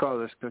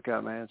Callers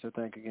Cookout, man. So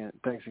thanks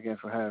again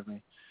for having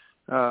me.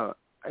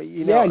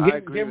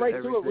 Get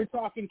right to it. We're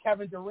talking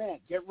Kevin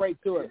Durant. Get right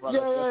to it, brother.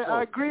 Yeah,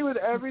 I agree with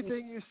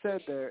everything you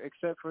said there,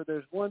 except for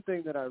there's one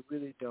thing that I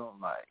really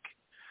don't like.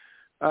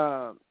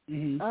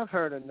 I've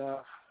heard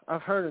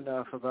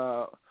enough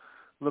about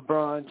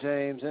LeBron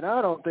James, and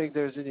I don't think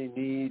there's any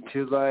need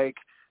to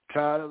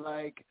try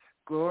to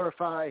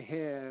glorify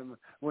him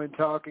when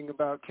talking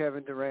about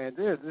Kevin Durant.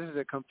 This is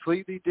a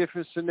completely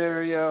different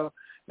scenario,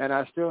 and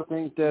I still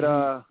think that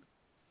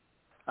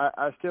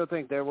I still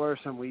think there were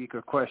some weak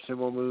or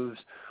questionable moves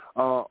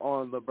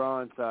on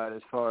LeBron's side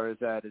as far as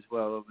that as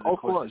well over the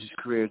course of his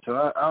career.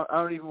 So I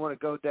don't even want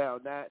to go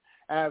down that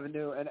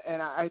avenue,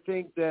 and I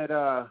think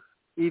that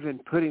even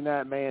putting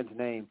that man's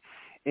name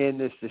in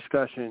this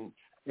discussion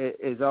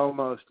it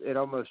almost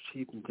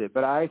cheapens it.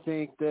 But I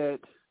think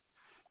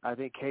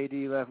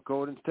KD left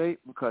Golden State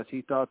because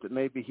he thought that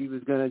maybe he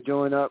was going to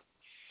join up.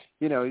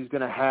 He's going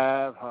to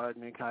have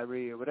Harden and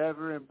Kyrie or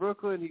whatever in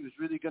Brooklyn. He was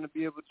really going to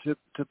be able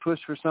to push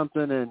for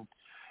something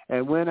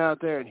and went out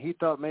there, and he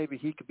thought maybe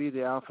he could be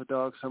the alpha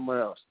dog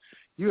somewhere else.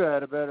 You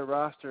had a better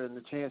roster and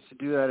the chance to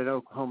do that in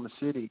Oklahoma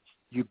City.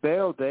 You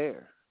bailed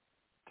there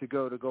to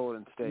go to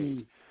Golden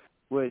State,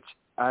 which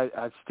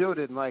I still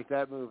didn't like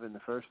that move in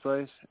the first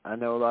place. I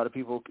know a lot of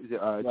people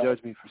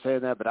judge me for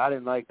saying that, but I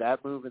didn't like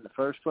that move in the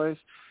first place.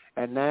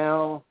 And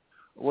now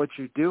what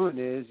you're doing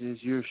is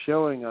you're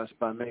showing us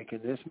by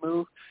making this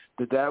move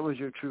that was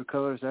your true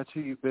colors. That's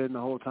who you've been the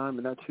whole time,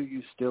 and that's who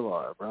you still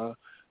are, bro.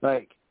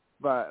 By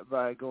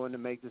going to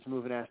make this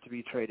move and ask to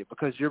be traded.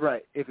 Because you're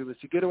right. If it was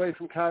to get away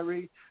from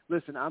Kyrie,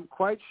 listen, I'm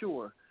quite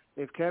sure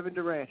if Kevin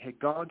Durant had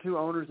gone to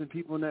owners and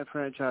people in that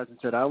franchise and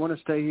said, I want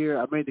to stay here,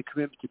 I made the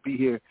commitment to be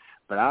here,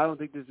 but I don't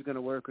think this is going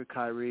to work with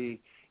Kyrie.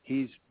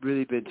 He's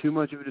really been too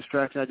much of a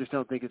distraction. I just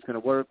don't think it's going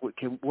to work.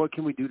 What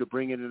can we do to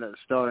bring in another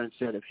star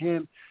instead of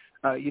him?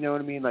 You know what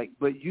I mean?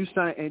 But you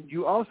signed, and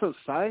you also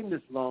signed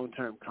this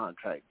long-term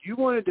contract. You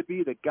wanted to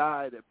be the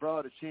guy that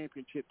brought a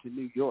championship to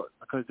New York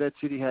because that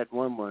city hadn't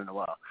won one in a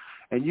while,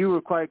 and you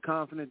were quite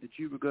confident that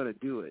you were going to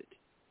do it.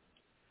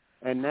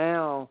 And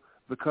now,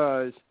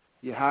 because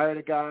you hired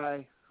a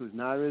guy who's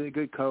not really a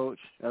good coach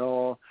at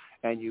all,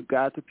 and you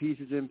got the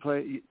pieces in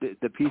play.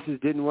 The pieces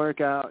didn't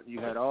work out. You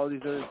had all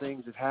these other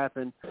things that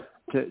happened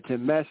to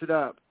mess it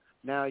up.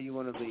 Now you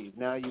want to leave.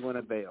 Now you want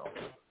to bail.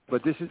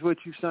 But this is what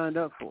you signed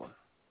up for.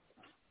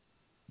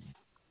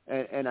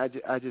 And I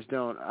just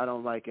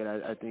don't like it.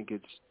 I think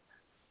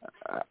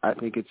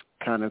it's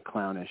kind of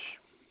clownish.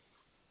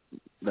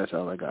 That's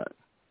all I got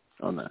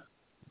on that.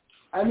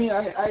 I mean,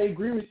 I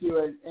agree with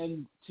you,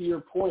 and to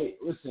your point,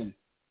 listen,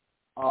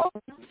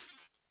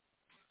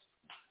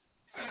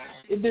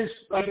 there's,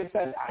 like I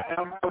said,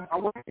 I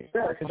want to be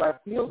fair because I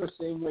feel the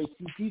same way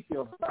TP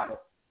feels about it.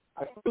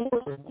 I feel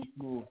it's a weak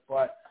move,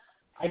 but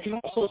I can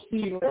also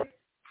see, like,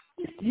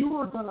 if you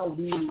were going to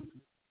leave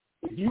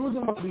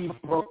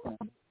Brooklyn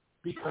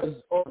because,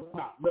 or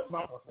not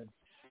Brooklyn,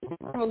 if you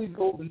were going to leave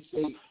Golden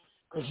State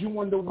because you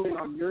wanted to win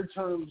on your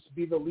terms,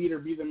 be the leader,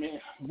 be the man,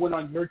 win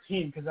on your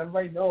team, because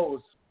everybody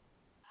knows.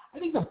 I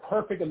think the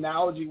perfect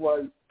analogy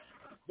was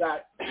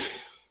that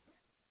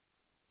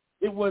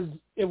it was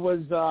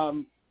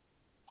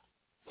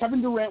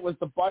Kevin Durant was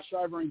the bus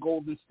driver in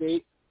Golden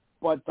State,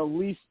 but the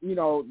least,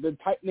 the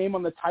name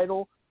on the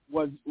title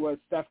was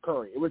Steph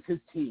Curry. It was his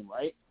team,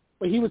 right?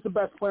 But he was the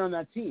best player on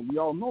that team. We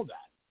all know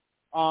that.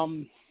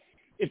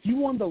 If you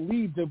wanted to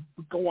leave to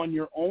go on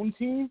your own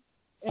team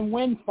and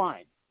win,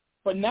 fine.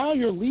 But now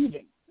you're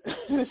leaving.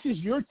 This is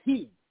your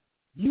team.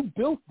 You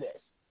built this.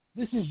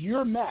 This is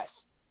your mess.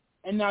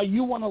 And now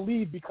you want to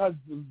leave because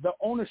the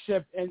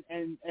ownership and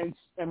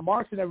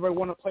Marks and everybody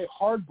want to play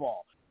hardball.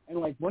 And,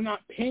 like, we're not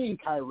paying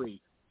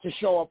Kyrie to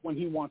show up when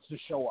he wants to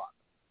show up.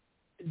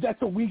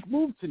 That's a weak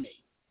move to me.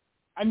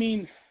 I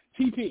mean,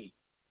 TP,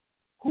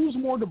 who's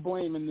more to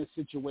blame in this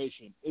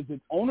situation? Is it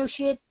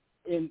ownership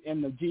and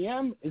the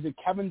GM? Is it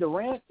Kevin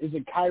Durant? Is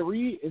it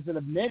Kyrie? Is it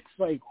a mix?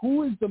 Like,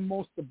 who is the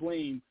most to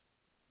blame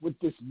with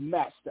this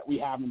mess that we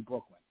have in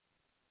Brooklyn?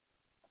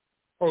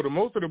 Oh, the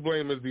most of the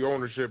blame is the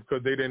ownership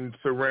because they didn't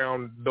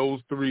surround those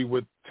three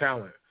with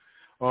talent.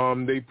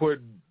 They put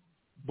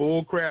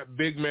bullcrap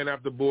big men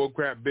after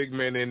bullcrap big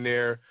men in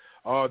there.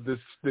 The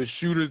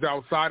shooters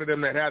outside of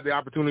them that had the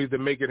opportunities to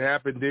make it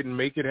happen didn't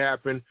make it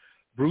happen.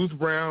 Bruce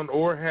Brown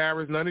or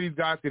Harris, none of these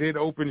guys could hit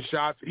open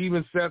shots.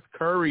 Even Seth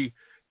Curry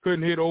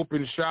couldn't hit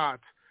open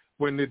shots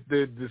when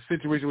the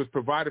situation was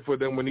provided for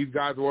them when these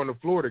guys were on the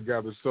floor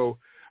together. So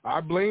I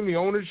blame the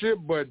ownership,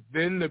 but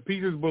then the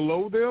pieces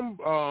below them,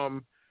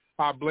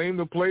 I blame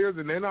the players,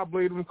 and then I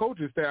blame the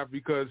coaching staff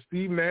because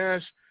Steve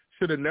Nash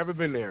should have never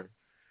been there.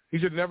 He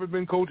should have never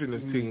been coaching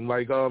this team.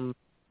 Like,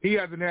 he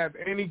hasn't had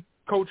any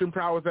coaching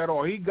prowess at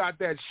all. He got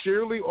that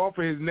surely off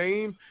of his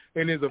name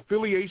and his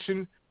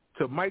affiliation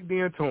to Mike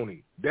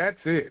D'Antoni. That's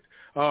it.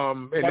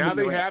 And now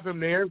they have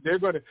him there.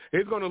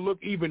 It's gonna look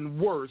even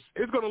worse.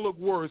 It's gonna look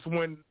worse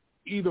when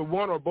either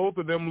one or both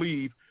of them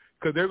leave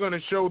because they're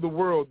gonna show the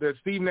world that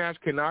Steve Nash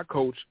cannot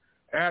coach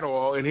at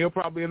all, and he'll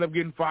probably end up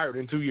getting fired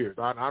in 2 years.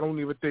 I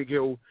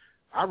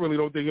really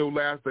don't think he'll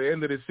last the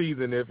end of the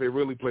season if it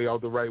really play out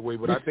the right way.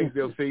 But I think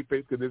they'll save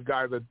face because this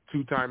guy's a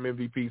two-time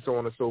MVP, so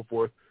on and so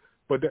forth.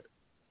 But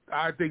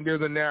I think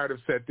there's a narrative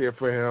set there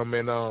for him,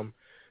 and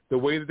the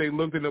way that they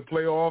looked in the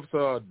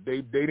playoffs,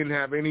 they didn't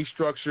have any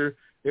structure.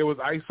 It was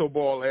iso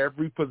ball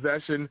every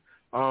possession.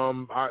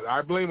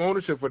 I blame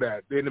ownership for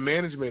that. In the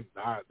management,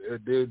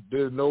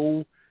 there's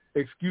no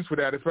excuse for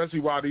that, especially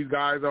while these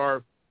guys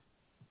are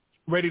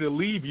ready to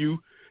leave you,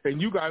 and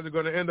you guys are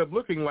going to end up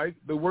looking like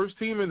the worst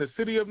team in the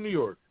city of New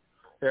York.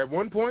 At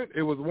one point,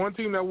 it was one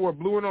team that wore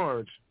blue and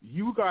orange.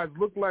 You guys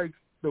look like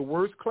the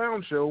worst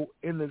clown show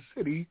in the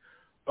city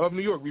of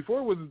New York. Before,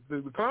 it was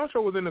the clown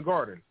show was in the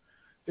Garden.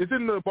 It's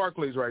in the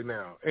Barclays right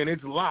now, and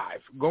it's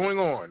live, going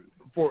on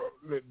for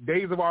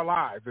days of our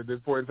lives at this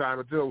point in time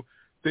until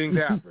things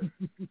happen.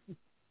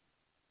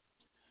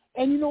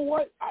 And you know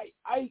what?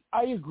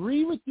 I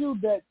agree with you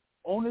that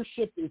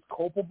ownership is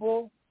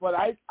culpable, but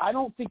I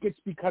don't think it's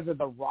because of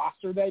the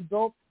roster they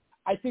built.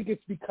 I think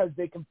it's because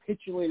they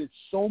capitulated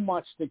so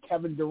much to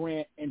Kevin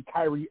Durant and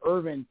Kyrie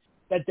Irving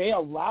that they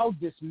allowed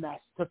this mess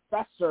to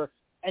fester,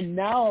 and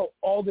now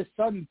all of a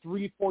sudden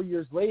 3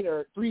 years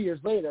later,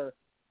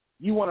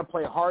 you want to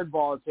play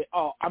hardball and say,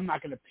 oh, I'm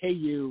not going to pay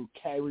you,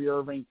 Kyrie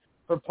Irving,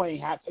 for playing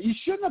half. You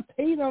shouldn't have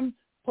paid him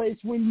place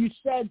when you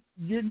said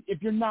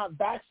if you're not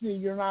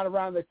vaccinated, you're not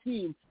around the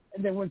team.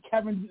 And then when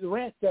Kevin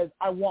Durant says,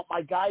 I want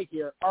my guy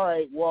here, all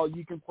right, well,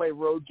 you can play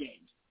road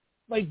games.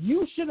 Like,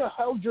 you should have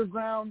held your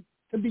ground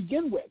to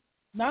begin with.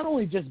 Not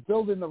only just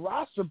building the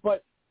roster,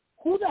 but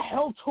who the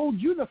hell told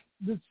you to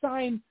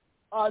sign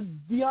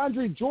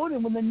DeAndre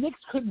Jordan when the Knicks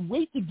couldn't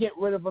wait to get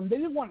rid of him? They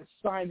didn't want to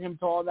sign him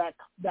to all that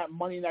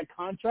money, that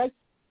contract.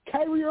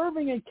 Kyrie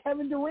Irving and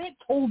Kevin Durant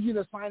told you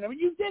to sign him, and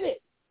you did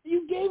it.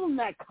 You gave him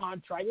that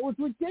contract. It was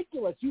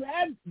ridiculous. You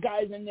had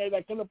guys in there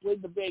that could have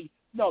played the big.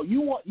 No,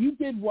 you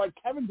did what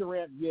Kevin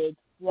Durant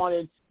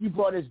wanted. You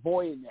brought his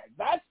boy in there.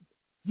 That's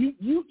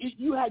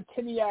you had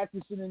Kenny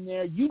Atkinson in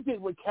there. You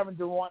did what Kevin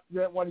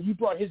Durant wanted. You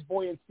brought his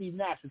boy in, Steve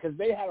Nash, because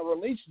they had a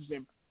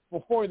relationship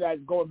before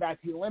that, going back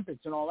to the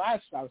Olympics and all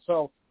that stuff.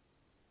 So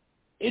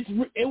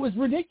it was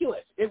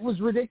ridiculous. It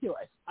was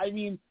ridiculous. I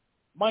mean,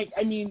 Mike,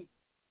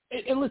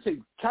 And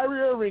listen,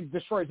 Kyrie Irving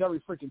destroys every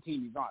freaking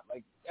team he's on.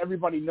 Like,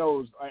 everybody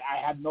knows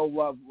I have no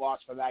love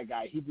lost for that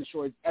guy. He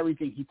destroys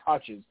everything he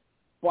touches.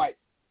 But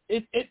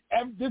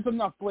there's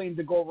enough blame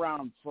to go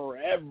around for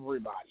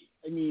everybody.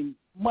 I mean,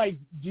 Mike,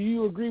 do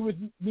you agree with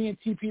me and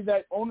TP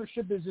that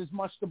ownership is as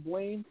much to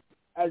blame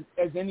as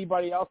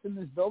anybody else in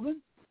this building?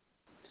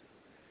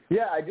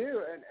 Yeah, I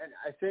do. And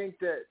I think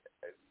that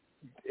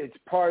it's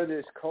part of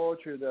this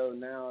culture, though,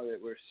 now that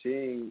we're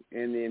seeing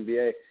in the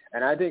NBA.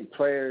 And I think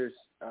players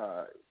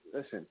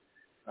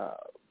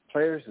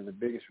players are the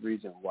biggest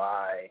reason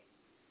why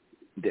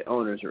the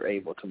owners are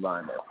able to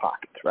line their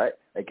pockets, right?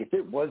 Like, if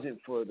it wasn't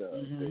for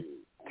the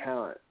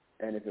talent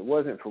and if it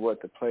wasn't for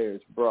what the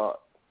players brought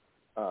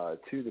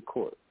to the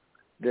court,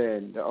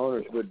 then the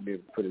owners wouldn't be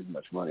able to put as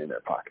much money in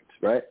their pockets,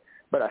 right?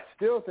 But I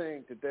still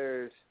think that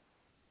there's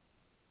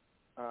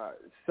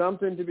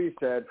something to be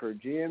said for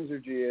GMs or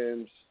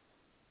GMs,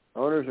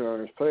 owners or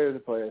owners, players or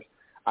players.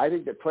 I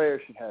think that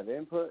players should have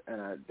input, and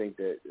I think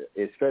that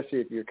especially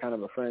if you're kind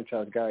of a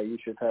franchise guy, you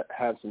should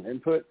have some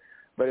input.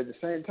 But at the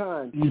same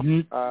time,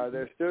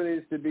 there still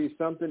needs to be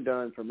something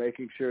done for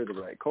making sure the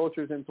right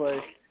culture is in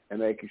place and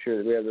making sure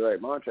that we have the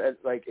right mantra.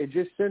 Like, it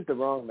just sent the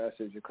wrong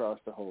message across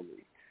the whole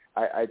league.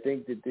 I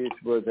think that this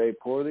was a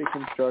poorly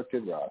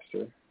constructed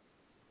roster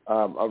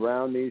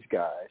around these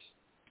guys,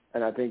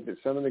 and I think that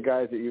some of the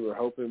guys that you were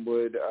hoping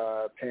would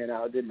pan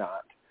out did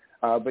not.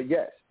 But,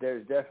 yes,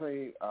 there's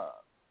definitely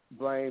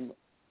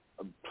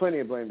plenty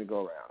of blame to go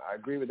around. I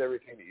agree with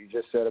everything that you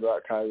just said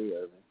about Kyrie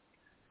Irving.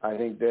 I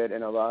think that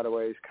in a lot of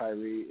ways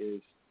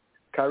Kyrie's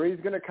going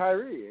to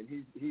Kyrie, and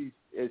he's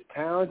as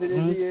talented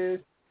as he is.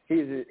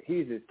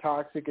 He's as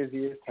toxic as he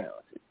is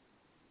talented.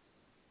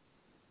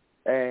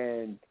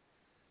 And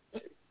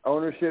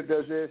ownership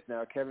does this.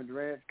 Now Kevin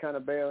Durant's kind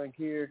of bailing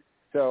here.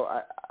 So,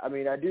 I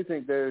mean, I do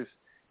think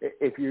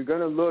if you're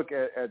going to look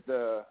at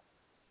the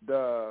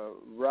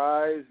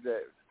rise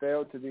that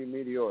failed to be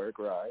meteoric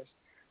rise,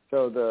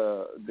 so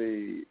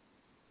the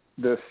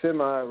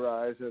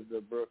semi-rise of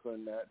the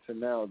Brooklyn Nets and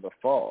now the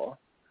fall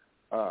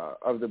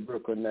of the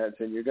Brooklyn Nets,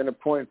 and you're going to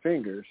point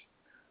fingers.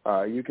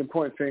 You can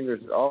point fingers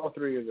at all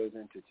three of those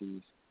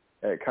entities,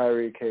 at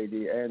Kyrie,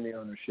 KD, and the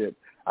ownership.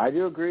 I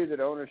do agree that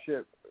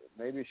ownership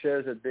maybe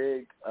shares a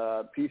big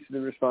piece of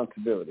the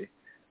responsibility,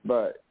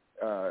 but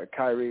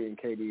Kyrie and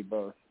KD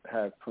both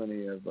have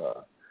plenty of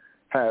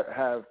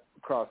have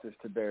crosses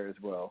to bear as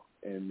well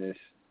in this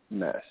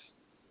mess.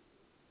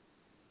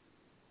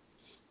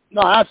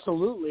 No,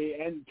 absolutely.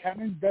 And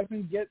Kevin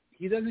doesn't get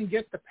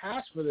the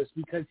pass for this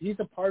because he's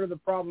a part of the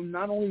problem,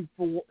 not only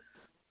for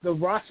the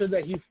roster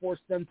that he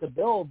forced them to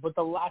build, but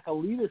the lack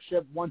of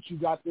leadership once you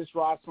got this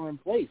roster in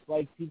place.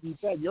 Like TP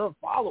said, you're a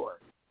follower.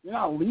 You're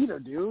not a leader,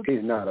 dude.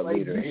 He's not a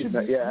leader. He's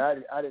not,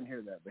 I didn't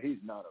hear that, but he's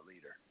not a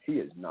leader. He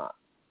is not.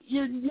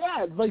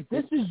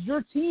 This is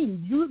your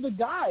team. You're the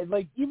guy.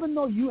 Like, even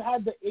though you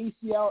had the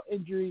ACL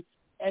injury,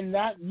 and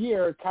that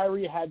year,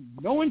 Kyrie had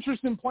no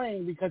interest in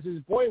playing because his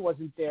boy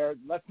wasn't there.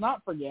 Let's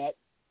not forget,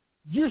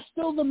 you're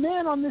still the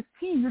man on this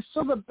team. You're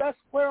still the best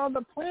player on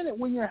the planet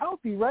when you're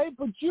healthy, right?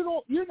 But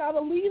you're not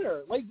a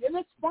leader. Like, and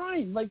it's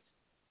fine. Like,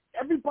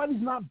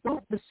 everybody's not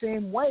built the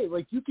same way.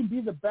 Like, you can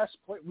be the best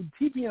player.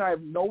 TP and I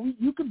know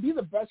you can be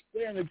the best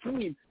player on the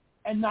team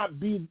and not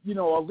be,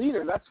 a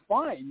leader. That's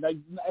fine. Like,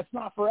 it's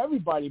not for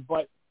everybody.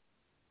 But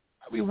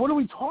I mean, what are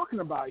we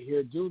talking about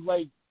here, dude?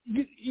 Like,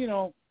 you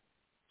know.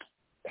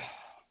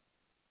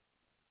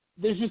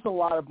 There's just a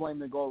lot of blame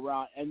to go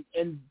around,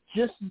 and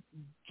just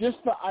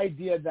the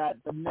idea that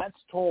the Nets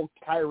told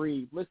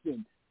Kyrie,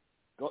 listen,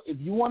 if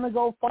you want to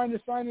go find a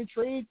sign and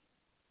trade,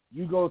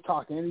 you go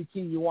talk to any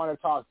team you want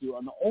to talk to.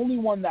 And the only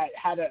one that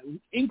had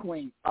an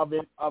inkling of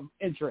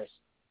interest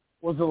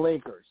was the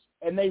Lakers,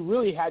 and they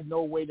really had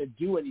no way to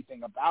do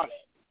anything about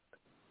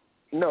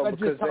it. No, that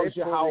because just tells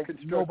you how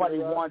nobody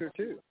wants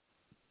too.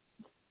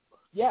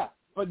 Yeah,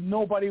 but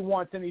nobody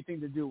wants anything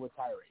to do with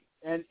Kyrie.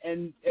 And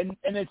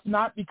it's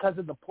not because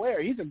of the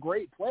player. He's a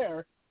great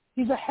player.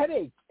 He's a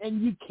headache, and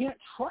you can't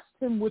trust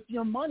him with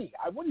your money.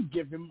 I wouldn't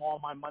give him all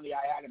my money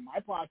I had in my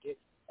pocket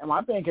and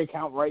my bank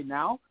account right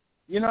now.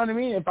 You know what I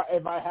mean?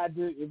 If I had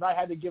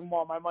to give him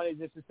all my money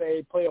just to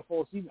say play a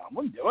full season, I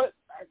wouldn't do it.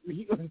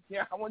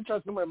 I wouldn't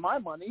trust him with my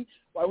money.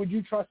 Why would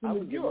you trust him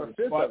with yours?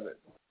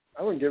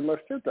 I wouldn't give him a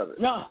fifth of it.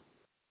 No,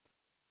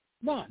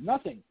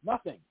 nothing,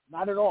 not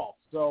at all.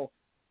 So,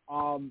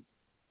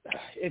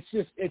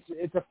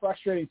 it's a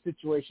frustrating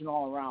situation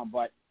all around.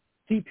 But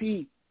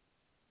TP,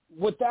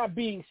 with that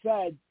being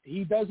said,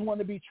 he does want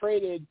to be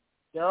traded.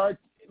 There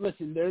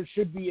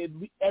should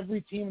be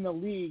every team in the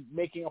league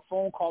making a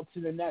phone call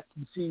to the Nets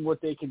and seeing what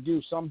they can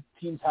do. Some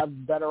teams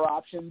have better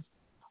options,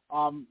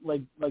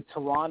 like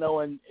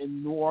Toronto and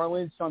New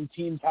Orleans. Some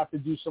teams have to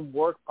do some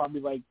work,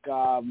 probably like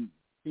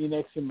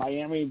Phoenix and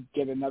Miami,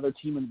 get another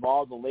team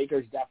involved. The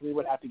Lakers definitely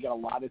would have to get a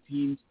lot of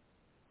teams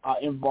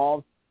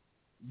involved.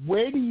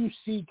 Where do you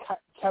see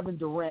Kevin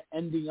Durant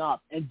ending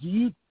up? And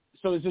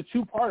so it's a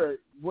two-parter.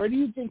 Where do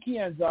you think he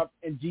ends up,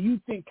 and do you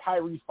think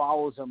Kyrie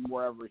follows him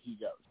wherever he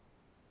goes?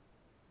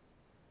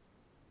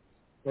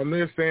 And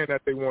they're saying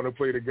that they want to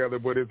play together,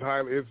 but it's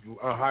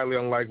highly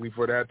unlikely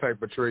for that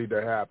type of trade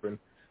to happen.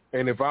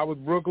 And if I was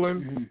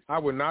Brooklyn, I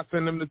would not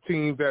send them to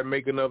teams that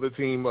make another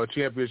team a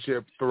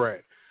championship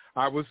threat.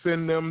 I would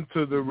send them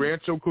to the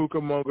Rancho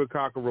Cucamonga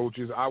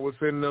Cockroaches. I would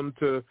send them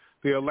to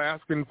the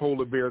Alaskan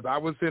Polar Bears. I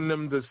would send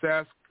them to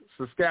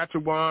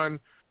Saskatchewan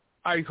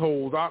Ice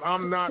Holes.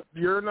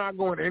 You're not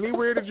going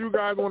anywhere that you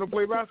guys want to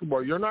play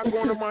basketball. You're not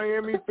going to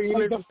Miami,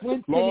 Phoenix,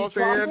 Los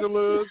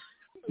Angeles,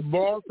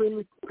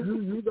 Boston.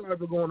 You guys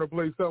are going to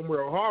play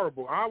somewhere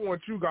horrible. I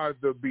want you guys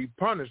to be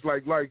punished.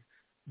 Like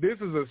this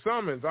is a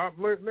summons.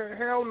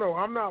 Hell no,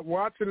 I'm not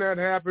watching that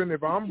happen.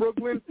 If I'm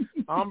Brooklyn,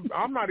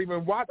 I'm not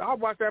even watch. I'll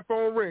watch that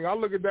phone ring. I'll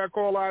look at that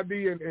call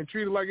ID and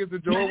treat it like it's a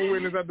Jehovah's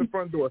Witness at the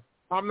front door.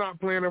 I'm not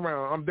playing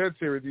around. I'm dead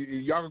serious.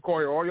 Y'all can call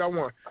here all y'all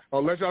want.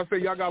 Unless y'all say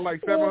y'all got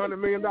like $700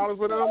 million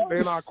for them,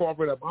 then I'll call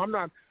for them.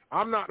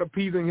 I'm not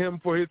appeasing him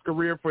for his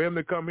career, for him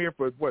to come here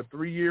for,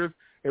 3 years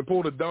and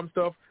pull the dumb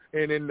stuff,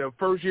 and in the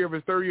first year of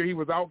his third year he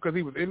was out because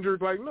he was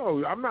injured. Like,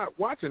 no, I'm not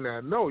watching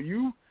that. No,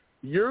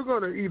 you're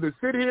going to either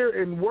sit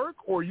here and work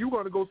or you're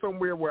going to go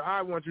somewhere where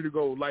I want you to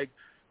go, like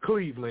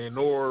Cleveland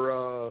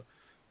or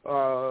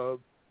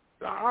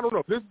I don't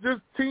know.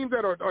 Just teams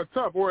that are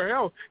tough. Or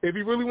hell, if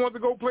you really want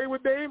to go play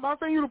with Dame, I'll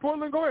send you to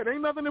Portland. Go ahead.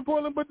 Ain't nothing in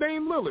Portland but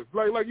Dame Lillard.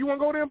 Like you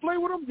want to go there and play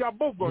with him? Y'all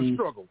both going to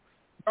struggle.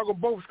 Y'all going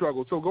to both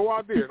struggle. So go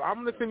out there.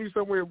 I'm going to send you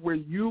somewhere where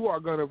you are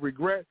going to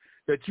regret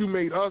that you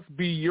made us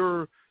be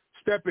your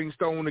stepping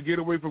stone to get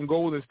away from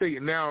Golden State.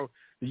 And now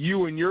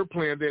you and your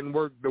plan didn't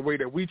work the way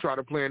that we try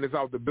to plan this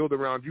out to build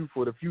around you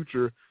for the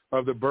future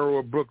of the borough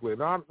of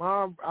Brooklyn.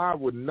 I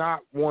would not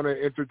want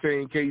to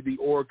entertain KD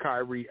or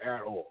Kyrie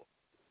at all.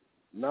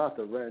 Not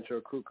the Rancho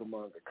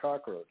Cucamonga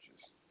Cockroaches.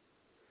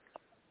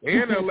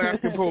 And the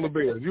Alaskan Polar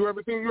Bears. You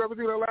ever seen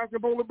the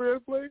Alaskan Polar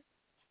Bears play?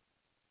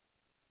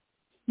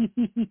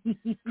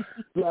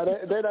 No,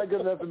 they're not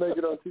good enough to make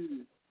it on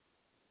TV.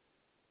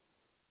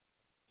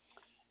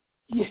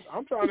 Yeah.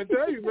 I'm trying to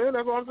tell you, man.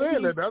 That's what I'm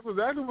saying. That's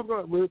exactly what's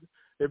going on.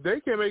 If they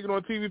can't make it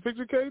on TV,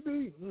 picture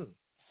KD.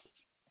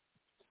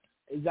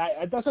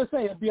 That's what I'm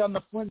saying. It'll be on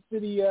the Flint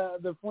City,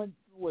 the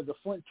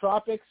Flint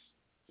Tropics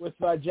with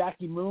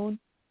Jackie Moon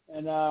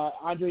and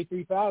Andre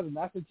 3000.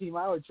 That's the team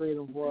I would trade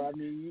him for. I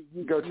mean,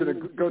 you go to the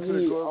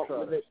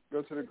Globetrotters.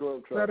 Go to the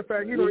Globetrotters. Matter of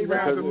fact, you don't even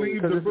have to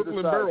leave the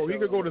Brooklyn borough. He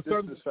could go to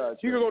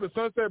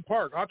Sunset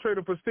Park. I'll trade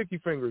him for Sticky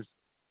Fingers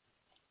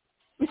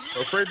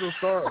or Fraser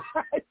Star.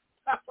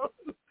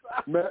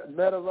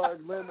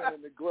 Metalog Lemon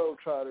and the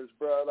Globetrotters,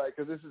 bro. Like,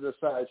 because this is a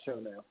sideshow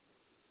now.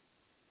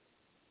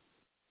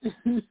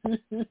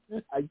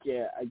 I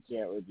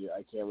can't with you.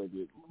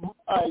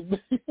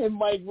 And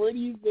Mike, where do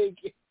you think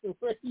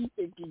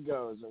he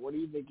goes, or where do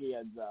you think he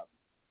ends up?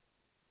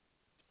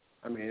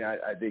 I mean,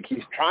 I think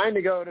he's trying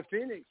to go to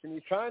Phoenix and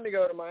he's trying to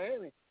go to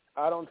Miami.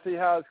 I don't see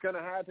how it's going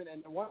to happen.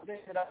 And the one thing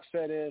that I've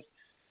said is,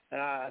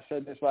 and I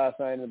said this last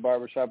night in the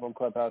barbershop on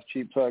Clubhouse,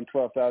 cheap plug,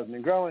 12,000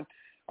 and growing.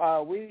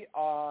 We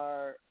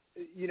are,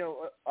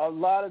 a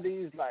lot of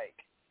these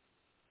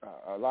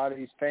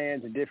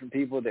fans and different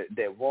people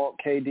that want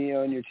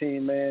KD on your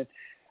team, man,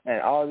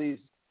 and all these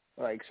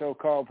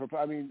so-called,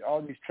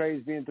 all these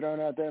trades being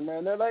thrown out there,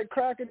 man, they're like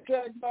crack and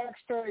jack box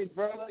trades,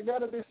 bro. Like,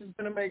 none of this is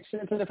going to make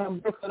sense, and if I'm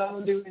Brooklyn, I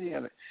don't do any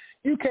of it.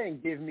 You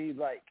can't give me,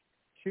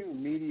 two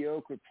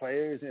mediocre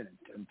players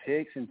and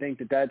picks and think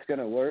that that's going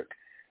to work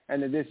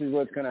and that this is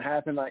what's going to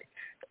happen. Like,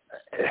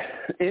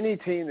 any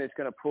team that's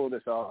going to pull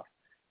this off,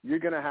 you're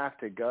going to have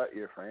to gut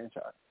your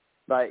franchise.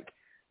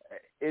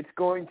 It's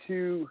going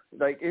to,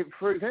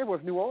 for example,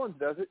 if New Orleans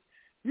does it,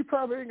 you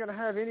probably ain't going to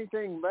have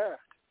anything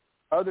left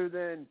other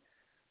than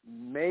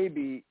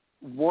maybe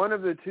one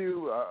of the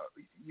two.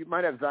 You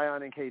might have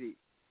Zion and KD.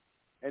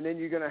 And then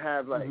you're going to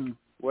have,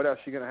 what else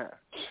you're going to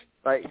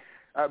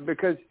have?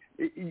 Because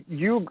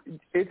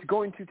it's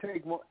going to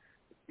take more.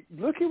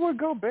 Look at what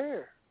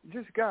Gobert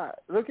just got.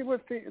 Look at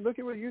what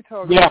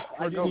Utah got. Yeah,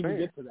 I didn't even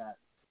get to that.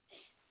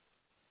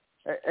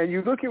 And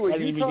you look at what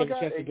Utah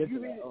got,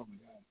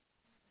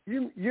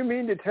 you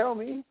mean to tell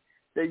me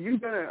that you're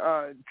going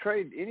to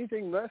trade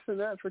anything less than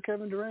that for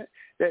Kevin Durant?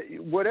 That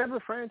whatever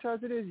franchise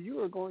it is,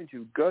 you are going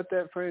to gut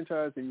that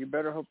franchise, and you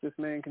better hope this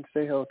man can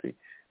stay healthy,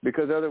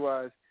 because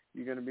otherwise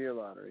you're going to be a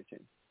lottery team.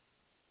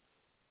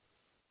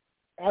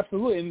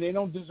 Absolutely, and they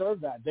don't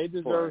deserve that. They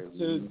deserve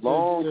to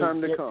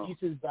get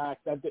pieces back.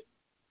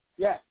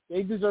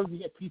 They deserve to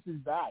get pieces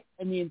back.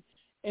 I mean,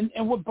 and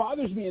what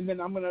bothers me, and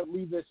then I'm going to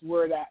leave this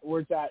where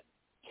it's at.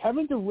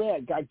 Kevin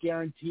Durant got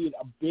guaranteed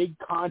a big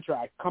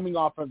contract coming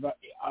off of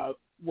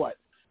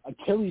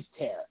Achilles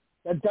tear.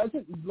 That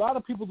a lot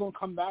of people don't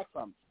come back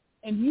from.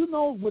 And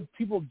what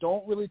people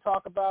don't really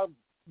talk about,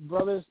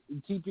 brothers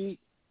and TP?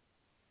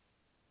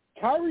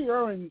 Kyrie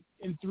Irving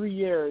in 3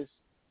 years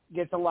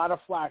gets a lot of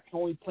flack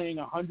for only playing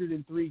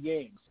 103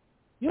 games.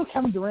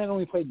 Kevin Durant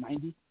only played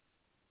 90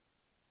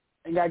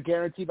 and got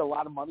guaranteed a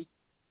lot of money.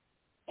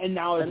 And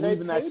now is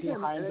leaving that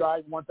team high and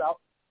dry once out.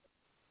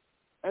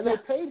 And they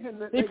paid him.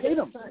 They paid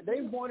him.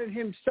 They wanted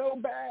him so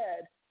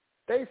bad.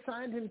 They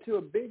signed him to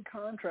a big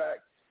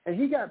contract, and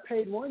he got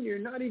paid 1 year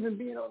not even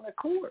being on the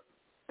court.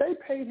 They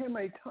paid him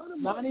a ton of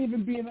money. Not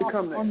even being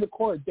on the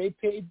court. They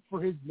paid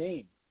for his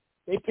name.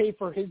 They paid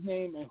for his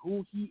name and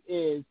who he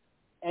is,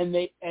 and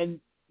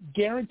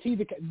guarantee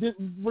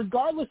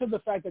regardless of the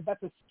fact that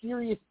that's a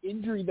serious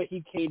injury that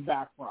he came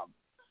back from.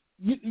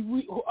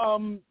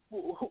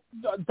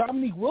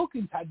 Dominique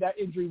Wilkins had that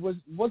injury, was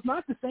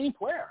not the same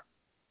player.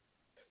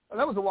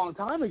 That was a long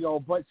time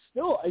ago, but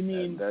still, I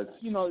mean, that's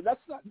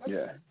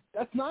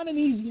not an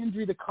easy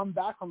injury to come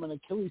back from an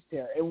Achilles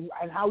tear, and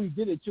how he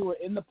did it too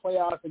in the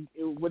playoffs, and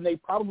when they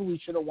probably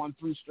should have won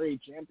 3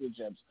 straight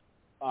championships,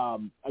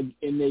 and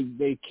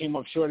they came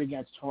up short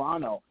against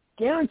Toronto.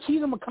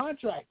 Guaranteed him a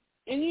contract,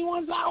 and he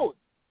wants out.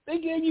 They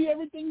gave you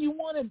everything you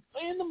wanted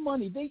and the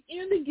money. They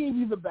gave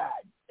you the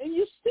bag, and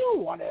you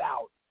still want it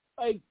out.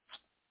 Like,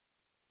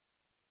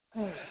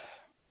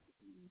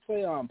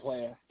 play on,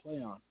 player,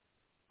 play on.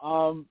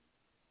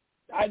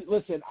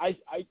 Listen.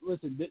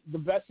 The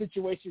best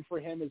situation for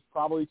him is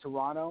probably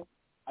Toronto.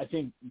 I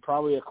think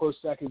probably a close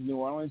second is New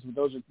Orleans, but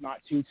those are not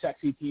 2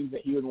 sexy teams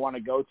that he would want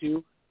to go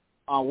to.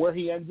 Where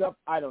he ends up,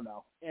 I don't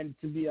know. And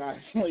to be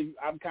honest,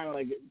 I'm kind of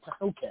like,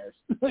 who cares?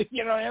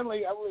 You know, I'm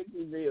like, I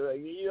wouldn't be like,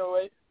 you know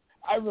what?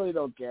 I really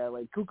don't care.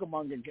 Like,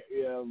 Cucamonga,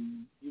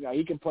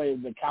 he can play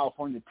in the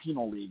California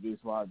Penal League as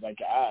well. Like,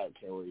 I don't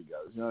care where he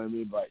goes. You know what I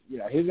mean? But,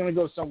 he's going to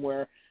go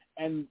somewhere.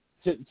 And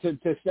to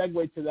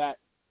segue to that,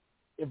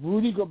 if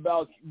Rudy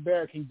Gobert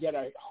can get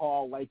a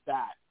haul like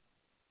that,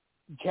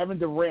 Kevin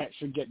Durant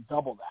should get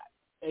double that.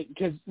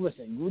 Because,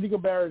 listen, Rudy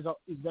Gobert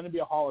is going to be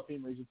a Hall of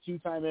Famer. He's a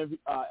 2-time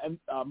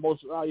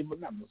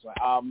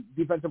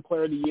Defensive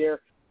Player of the Year.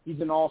 He's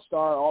an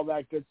all-star, all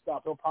that good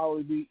stuff. He'll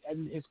probably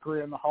end his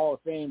career in the Hall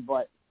of Fame.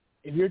 But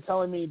if you're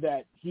telling me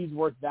that he's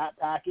worth that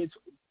package,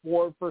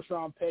 4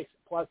 first-round picks,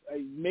 plus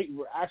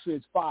actually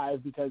it's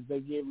 5 because they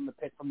gave him the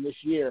pick from this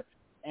year,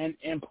 and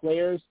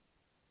players,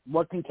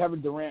 what can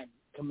Kevin Durant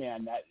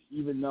command? That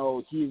even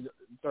though he's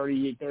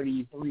 38,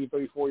 33,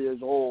 34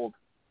 years old,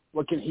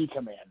 what can he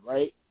command,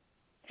 right?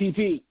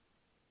 TP,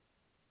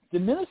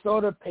 did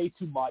Minnesota pay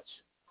too much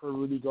for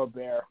Rudy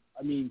Gobert?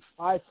 I mean,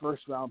 5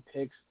 first-round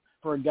picks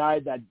for a guy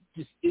that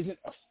just isn't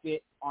a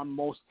fit on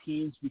most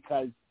teams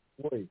because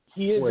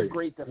he is a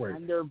great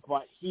defender,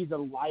 but he's a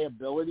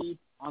liability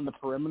on the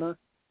perimeter.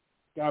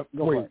 Go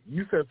for it.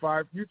 You said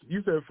 5. You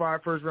said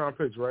 5 first-round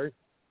picks, right?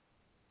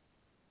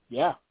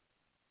 Yeah.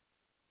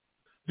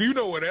 Do you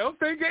know what else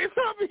they gave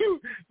up?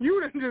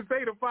 You didn't just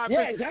say the 5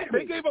 picks. Exactly.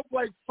 They gave up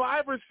like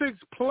 5 or 6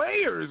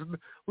 players,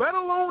 let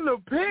alone the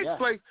picks. Yeah.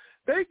 Like,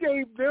 they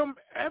gave them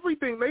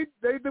everything. They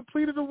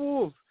depleted the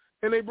Wolves,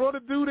 and they brought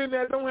a dude in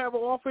that don't have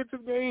an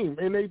offensive game,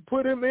 and they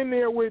put him in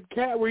there with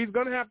Cat where he's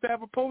going to have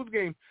a post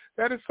game.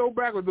 That is so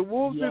backwards. The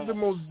Wolves did the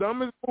most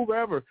dumbest move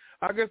ever.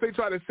 I guess they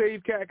try to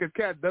save Cat because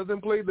Cat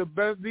doesn't play the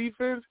best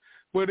defense,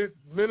 but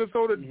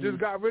Minnesota just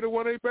got rid of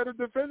one of their better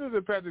defenders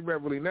than Patrick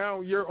Beverly.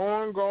 Now your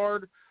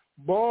on-guard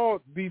ball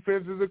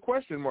defense is a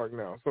question mark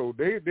now. So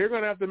they're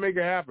going to have to make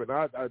it happen.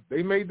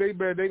 They made their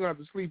bed. They're going to have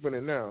to sleep in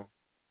it now.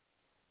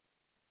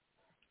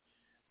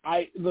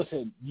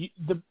 Listen,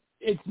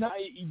 it's not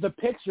the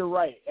picks. You're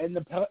right, and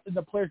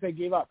the players they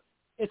gave up.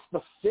 It's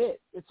the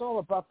fit. It's all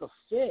about the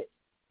fit.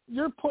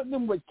 You're putting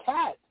them with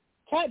Cat.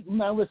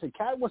 Now listen,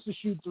 Cat wants to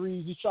shoot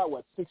threes. He shot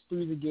 6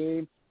 threes a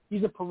game.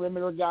 He's a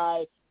perimeter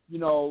guy.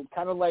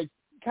 Kind of like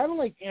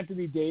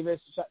Anthony Davis.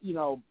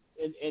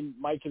 And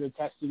Mike can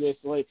attest to this.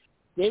 Like,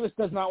 Davis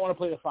does not want to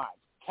play the 5.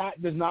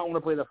 Cat does not want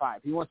to play the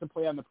 5. He wants to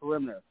play on the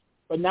perimeter.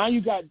 But now you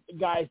got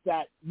guys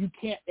that you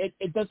can't.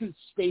 It doesn't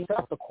space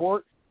out the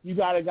court. You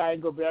got a guy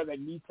in Gobert that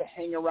needs to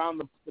hang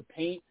around the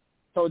paint,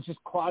 so it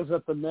just clogs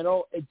up the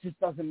middle. It just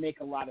doesn't make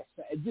a lot of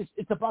sense.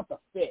 It's about the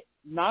fit,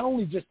 not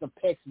only just the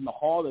picks and the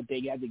haul that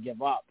they had to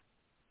give up.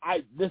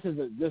 I don't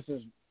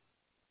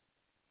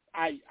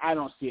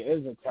see it. It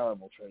is a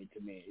terrible trade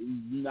to me.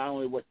 Not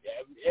only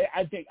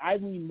I think I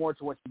lean more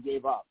to what you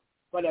gave up,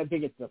 but I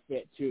think it's the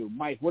fit too.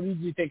 Mike, what did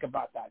you think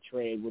about that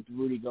trade with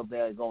Rudy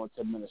Gobert going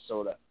to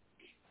Minnesota?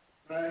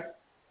 That's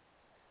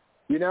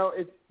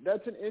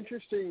an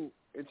interesting.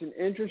 It's an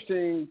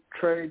interesting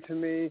trade to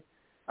me.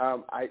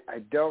 I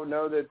don't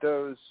know that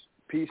those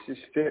pieces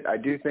fit. I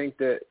do think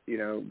that,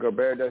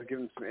 Gobert does give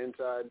them some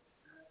inside,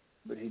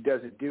 but he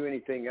doesn't do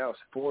anything else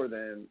for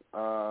them.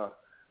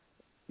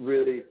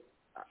 Really,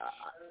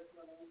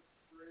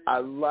 I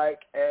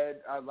like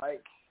Ed. I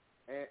like,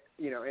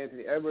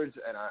 Anthony Edwards,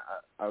 and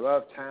I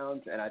love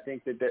Towns, and I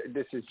think that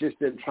this is just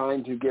them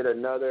trying to get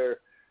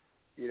another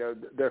 –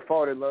 they're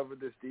falling in love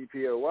with this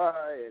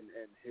DPOY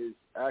and his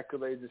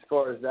accolades as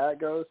far as that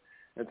goes.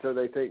 And so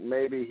they think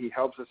maybe he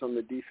helps us on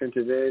the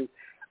defensive end.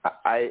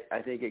 I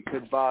think it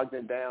could bog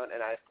them down.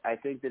 And I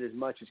think that as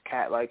much as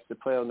Cat likes to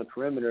play on the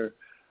perimeter,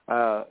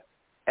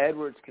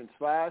 Edwards can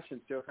slash and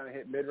still kind of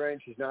hit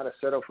mid-range. He's not a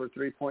settle for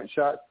 3-point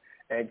shots.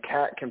 And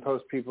Cat can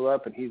post people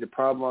up, and he's a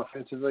problem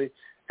offensively.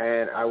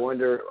 And I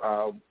wonder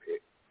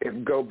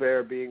if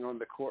Gobert being on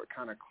the court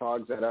kind of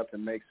clogs that up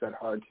and makes that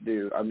hard to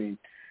do. I mean,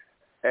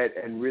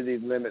 and really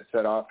limits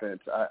that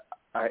offense.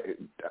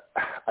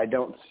 I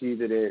don't see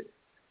that it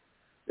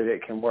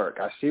can work.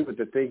 I see what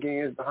the thinking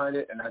is behind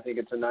it, and I think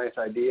it's a nice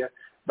idea.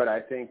 But I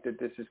think that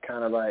this is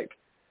kind of like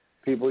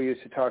people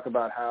used to talk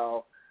about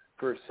how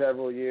for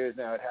several years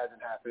now, it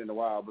hasn't happened in a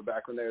while, but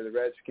back when they were the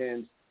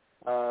Redskins,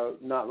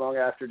 not long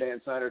after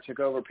Dan Snyder took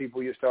over,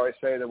 people used to always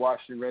say the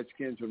Washington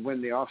Redskins would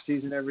win the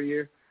offseason every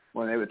year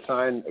when they would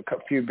sign a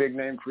few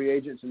big-name free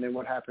agents, and then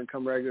what happened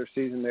come regular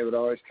season, they would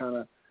always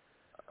kind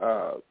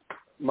of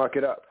muck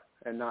it up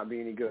and not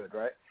be any good,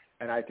 right?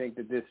 And I think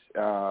that this,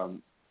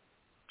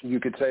 you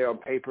could say on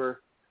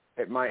paper,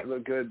 it might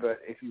look good, but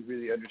if you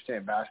really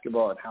understand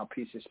basketball and how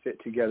pieces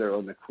fit together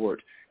on the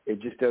court,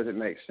 it just doesn't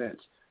make sense.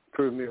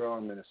 Prove me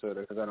wrong,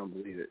 Minnesota, because I don't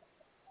believe it.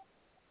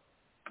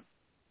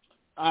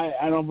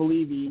 I don't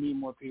believe you need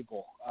more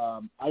people.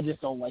 I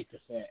just don't like to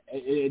say it.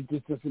 It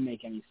just doesn't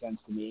make any sense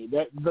to me.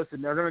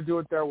 Listen, they're going to do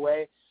it their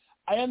way.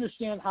 I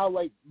understand how,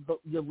 like,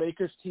 your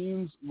Lakers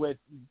teams with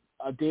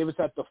Davis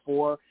at the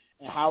 4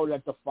 and Howard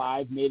at the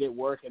 5 made it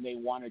work and they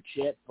won a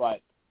chip,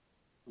 but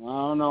I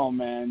don't know,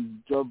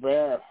 man.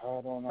 Gobert, I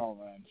don't know,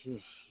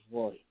 man.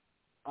 Boy.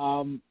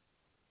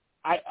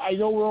 I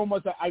know we're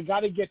almost – I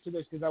got to get to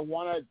this because I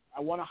want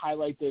to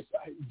highlight this.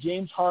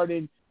 James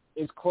Harden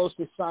is close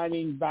to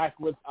signing back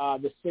with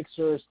the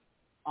Sixers,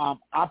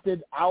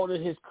 opted out of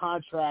his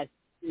contract,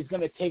 is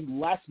going to take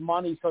less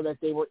money so that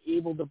they were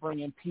able to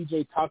bring in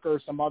P.J. Tucker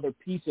or some other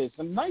pieces,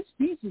 some nice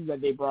pieces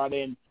that they brought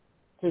in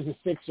to the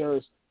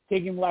Sixers,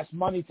 taking less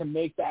money to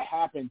make that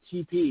happen.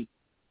 TP,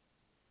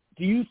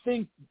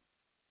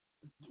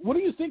 what do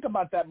you think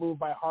about that move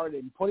by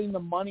Harden, putting the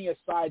money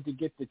aside to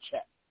get the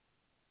check?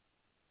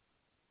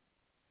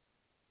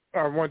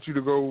 I want you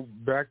to go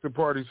back to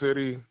Party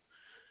City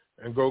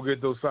and go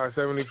get those size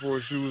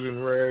 74 shoes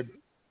in red,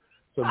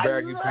 some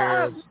baggy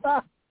pants,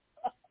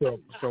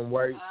 some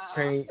white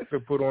paint to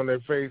put on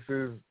their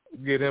faces,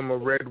 get him a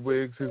red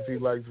wig since he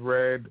likes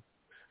red,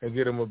 and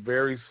get him a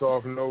very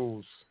soft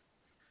nose.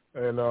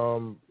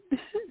 And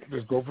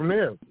just go from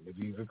there.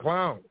 He's a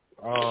clown.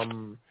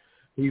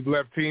 He's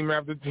left team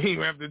after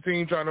team after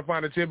team trying to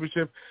find a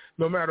championship.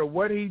 No matter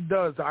what he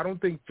does, I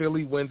don't think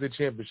Philly wins a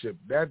championship.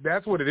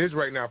 That's what it is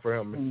right now for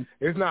him. Mm-hmm.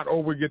 It's not,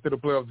 we get to the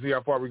playoffs to see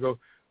how far we go.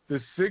 The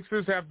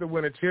Sixers have to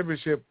win a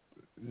championship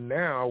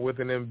now with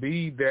an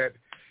Embiid that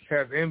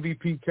has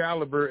MVP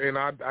caliber, and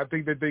I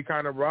think that they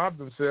kind of robbed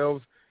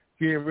themselves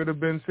getting rid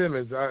of Ben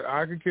Simmons.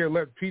 I could care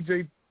less.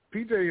 PJ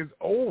is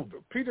old.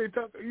 PJ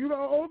Tucker, you know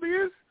how old he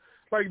is?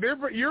 Like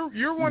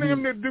you're wanting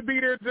him to be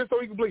there just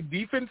so he can play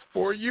defense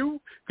for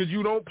you because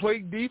you don't play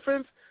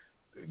defense.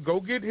 Go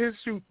get his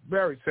shoe,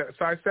 Barry,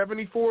 size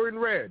 74 in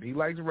red. He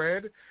likes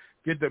red.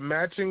 Get the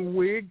matching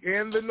wig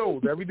and the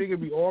nose. Everything will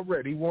be all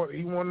red. He want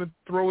to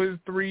throw his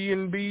 3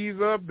 and B's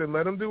up, then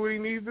let him do what he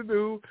needs to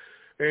do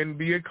and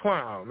be a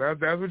clown.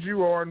 That's what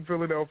you are in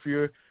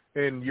Philadelphia,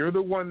 and you're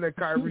the one that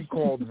Kyrie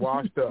called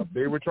washed up.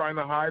 They were trying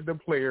to hide the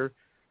player.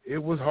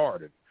 It was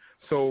Harden.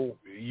 So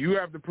you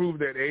have to prove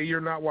that, A,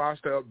 you're not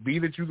washed up, B,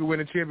 that you can win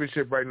a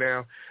championship right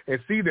now, and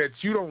C, that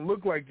you don't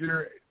look like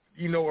you're,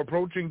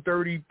 approaching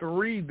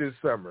 33 this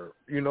summer,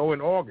 in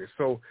August.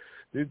 So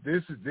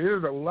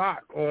there's a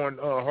lot on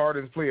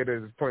Harden's play at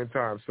this point in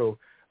time. So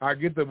I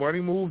get the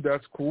money move.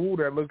 That's cool.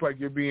 That looks like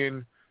you're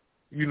being,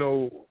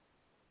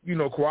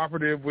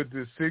 cooperative with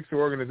the Sixers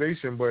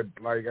organization. But,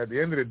 like, at the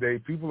end of the day,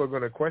 people are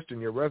going to question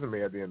your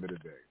resume at the end of the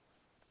day.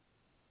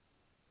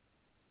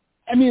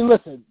 I mean,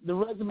 listen, the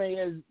resume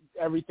is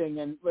everything.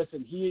 And,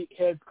 listen, he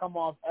has come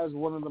off as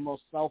one of the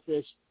most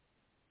selfish,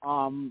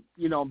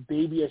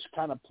 babyish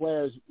kind of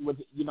players with,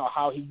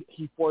 how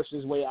he forced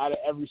his way out of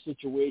every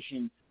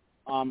situation.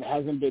 It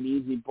hasn't been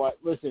easy. But,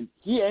 listen,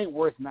 he ain't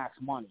worth max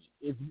money.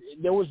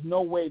 There was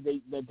no way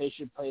that they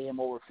should pay him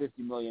over $50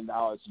 million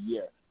a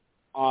year.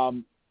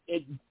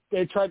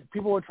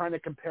 People were trying to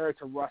compare it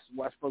to Russ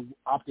Westbrook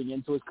opting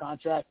into his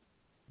contract.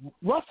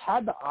 Russ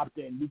had to opt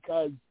in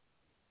because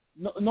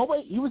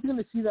nobody, he was going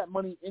to see that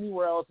money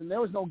anywhere else, and there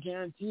was no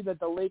guarantee that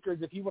the Lakers,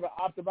 if he would have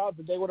opted out,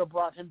 that they would have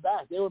brought him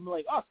back. They would have been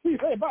like, "Oh, see you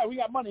later, bye. We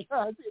got money.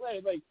 See you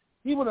later." Like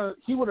he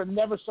would have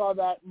never saw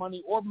that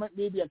money or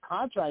maybe a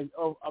contract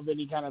of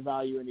any kind of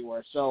value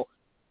anywhere. So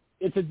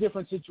it's a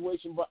different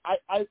situation. But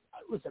I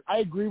listen. I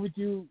agree with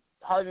you.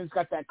 Harden's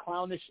got that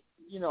clownish,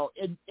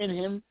 in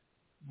him,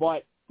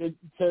 but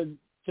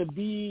to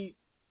be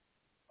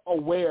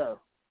aware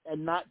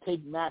and not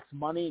take max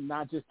money,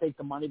 not just take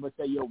the money, but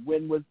say,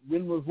 win was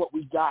what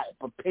we got,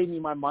 but pay me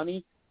my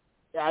money.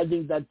 I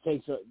think that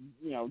takes takes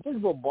a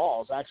little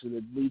balls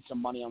actually to leave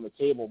some money on the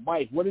table.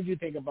 Mike, what did you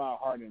think about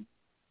Harden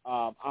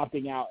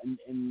opting out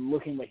and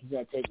looking like he's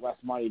going to take less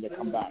money to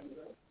come back?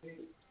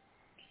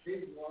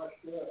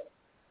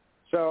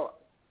 So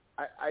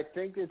I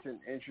think it's an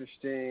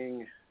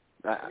interesting.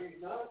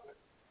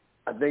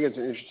 I think it's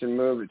an interesting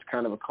move. It's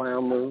kind of a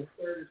clown move,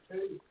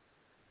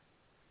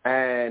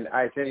 and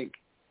I think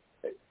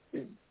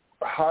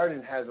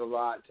Harden has a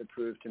lot to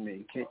prove to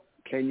me.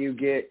 Can you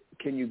get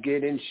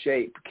in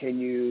shape? Can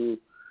you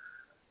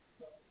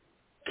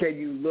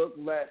look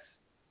less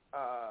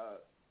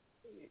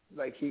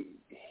like he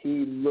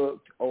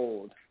looked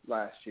old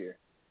last year,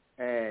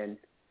 and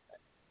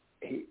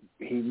he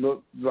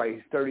looked like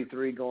he's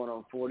 33 going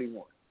on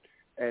 41,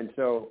 and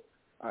so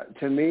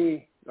to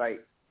me,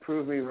 like,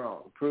 prove me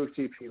wrong. Prove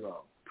TP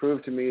wrong.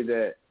 Prove to me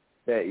that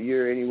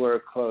you're anywhere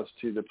close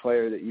to the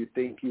player that you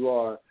think you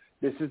are.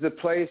 This is the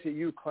place that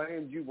you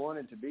claimed you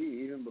wanted to be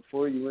even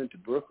before you went to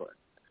Brooklyn.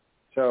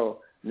 So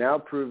now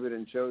prove it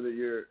and show that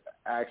you're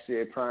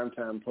actually a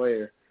primetime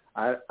player.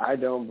 I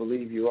don't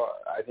believe you are.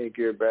 I think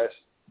your best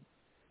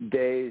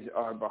days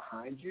are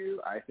behind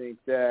you. I think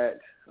that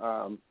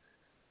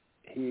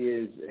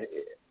he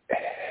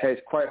has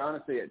quite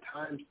honestly at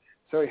times,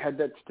 so he had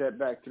that step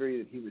back three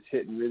that he was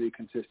hitting really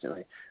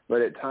consistently.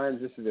 But at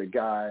times this is a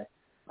guy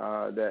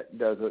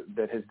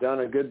that has done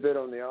a good bit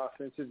on the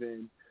offensive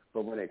end,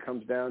 but when it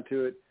comes down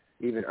to it,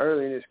 even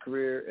early in his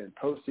career and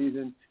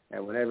postseason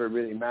and whenever it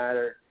really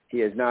mattered, he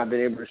has not been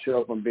able to show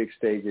up on big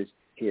stages.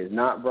 He has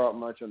not brought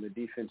much on the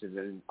defensive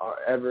end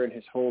ever in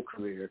his whole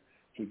career.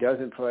 He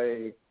doesn't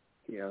play,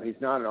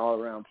 he's not an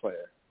all-around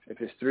player. If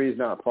his three is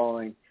not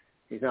falling,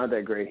 he's not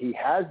that great. He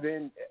has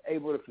been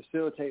able to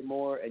facilitate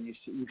more, and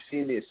you've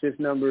seen the assist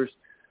numbers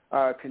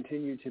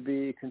continue to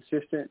be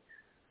consistent.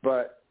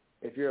 But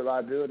if you're a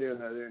liability on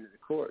the other end of the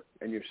court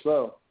and you're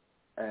slow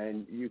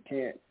and you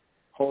can't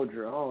hold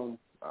your own,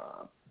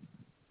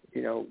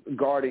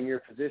 guarding your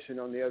position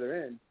on the other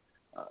end,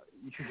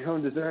 you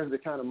don't deserve the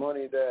kind of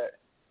money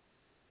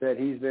that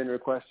he's been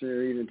requesting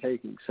or even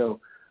taking. So,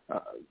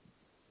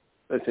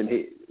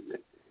 listen,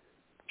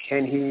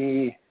 can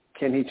he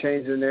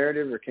change the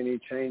narrative or can he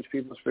change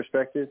people's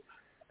perspective?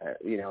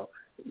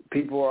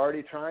 People are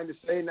already trying to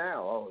say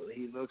now, oh,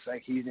 he looks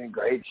like he's in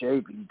great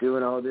shape. He's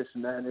doing all this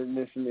and that and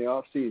this in the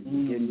off season.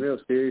 He's getting real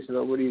serious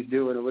about what he's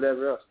doing or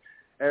whatever else.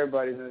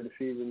 Everybody's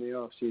undefeated in the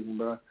off season,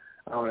 bro.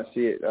 I want to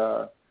see it.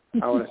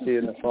 I want to see it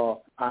in the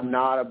fall. I'm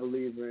not a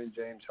believer in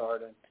James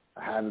Harden.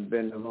 I haven't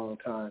been in a long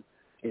time.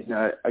 He's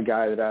not a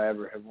guy that I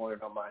ever have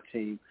wanted on my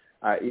team.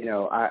 I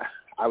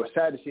was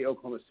sad to see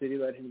Oklahoma City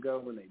let him go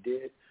when they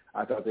did.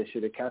 I thought they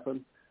should have kept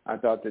him. I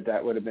thought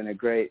that would have been a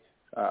great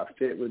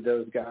fit with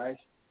those guys.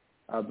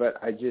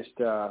 But I just,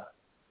 I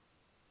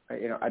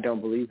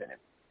don't believe in him.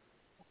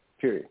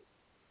 Period.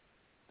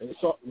 They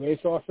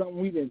saw something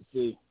we didn't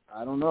see.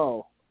 I don't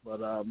know, but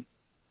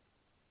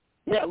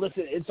yeah.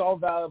 Listen, it's all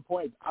valid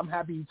points. I'm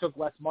happy he took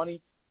less money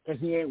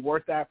because he ain't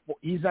worth that.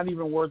 He's not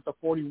even worth the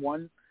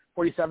 47.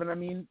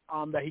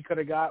 That he could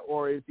have got,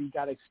 or if he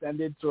got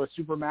extended to a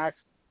supermax.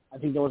 I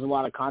think there was a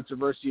lot of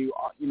controversy,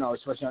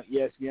 especially on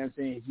ESPN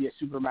saying, is he a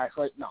supermax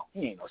player? No,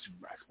 he ain't no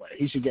supermax player.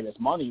 He should get his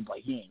money, but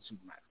he ain't a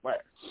supermax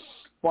player.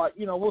 But,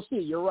 we'll see.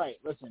 You're right.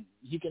 Listen,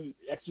 he can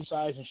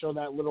exercise and show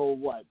that little,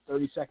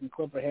 30-second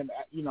clip of him,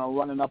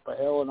 running up a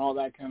hill and all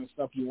that kind of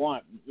stuff you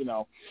want.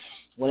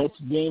 When it's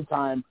game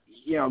time,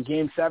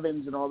 game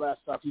sevens and all that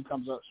stuff, he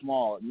comes up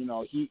small.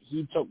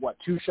 He took,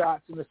 2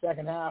 shots in the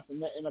second half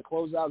in a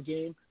closeout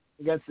game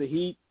against the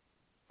Heat.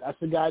 That's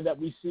the guy that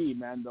we see,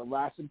 man. The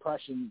last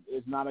impression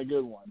is not a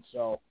good one.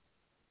 So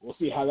we'll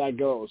see how that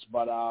goes.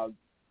 But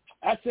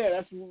that's it.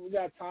 That's what we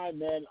got time,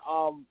 man.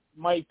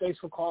 Mike, thanks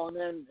for calling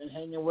in and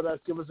hanging with us.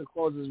 Give us a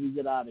close as we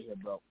get out of here,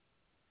 bro.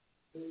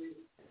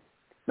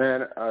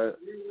 Man,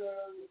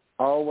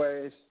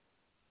 always,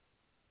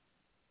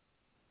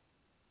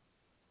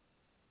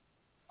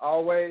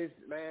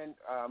 man,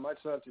 much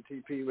love to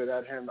TP.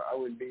 Without him, I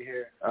wouldn't be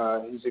here.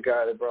 He's the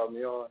guy that brought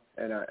me on,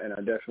 and I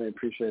definitely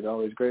appreciate it.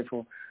 Always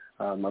grateful.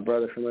 My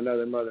brother from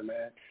another mother,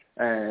 man.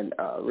 And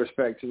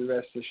respect to the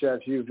rest of the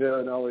chefs. You,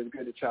 Villain, always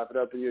good to chop it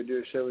up with you, do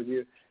a show with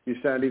you. You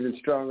sound even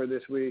stronger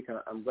this week.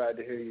 I'm glad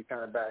to hear you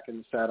kind of back in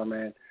the saddle,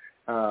 man.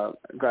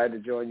 Glad to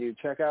join you.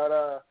 Check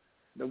out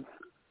the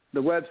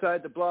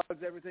website, the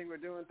blogs, everything we're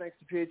doing. Thanks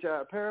to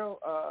PHI Apparel.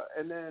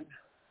 And then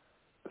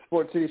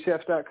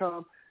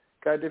sportscitychefs.com.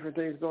 Got different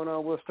things going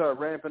on. We'll start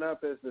ramping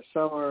up as the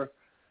summer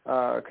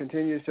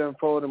continues to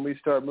unfold and we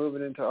start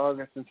moving into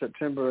August and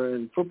September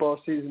and football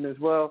season as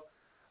well.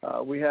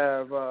 We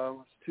have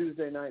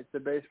Tuesday nights the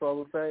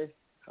baseball buffet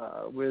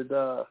with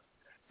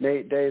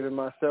Nate, Dave, and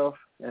myself.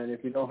 And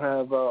if you don't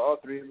have all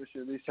three of us,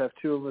 you at least have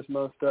 2 of us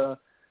most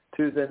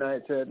Tuesday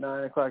nights at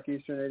 9 o'clock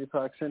Eastern, 8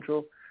 o'clock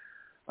Central,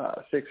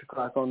 6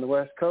 o'clock on the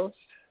West Coast,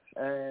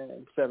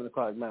 and 7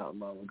 o'clock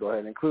Mountain. I'm going to go ahead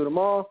and include them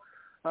all.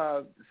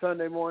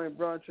 Sunday morning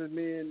brunch with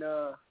me and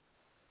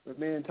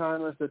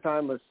Tymeless, the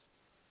Tymeless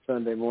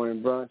Sunday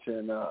morning brunch,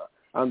 and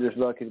I'm just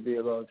lucky to be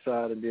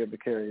alongside and be able to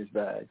carry his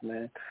bags,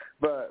 man.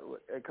 But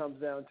it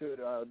comes down to it.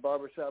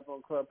 Barbershop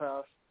on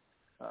Clubhouse,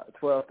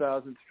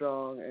 12,000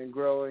 strong and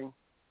growing.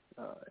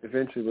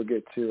 Eventually we'll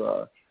get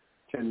to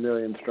 10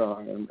 million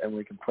strong, and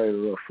we can play the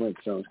little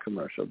Flintstones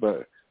commercial.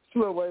 But it's a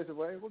little ways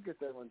away. We'll get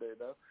there one day,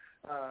 though.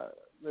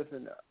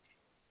 Listen,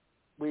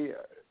 we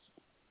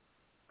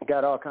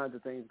got all kinds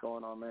of things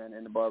going on, man,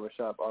 in the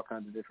barbershop, all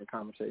kinds of different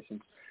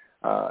conversations.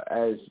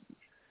 As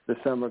the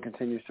summer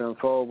continues to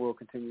unfold, we'll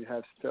continue to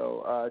have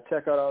so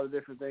check out all the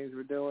different things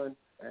we're doing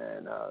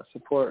and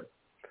support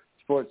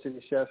Sports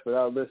City Chefs.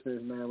 Without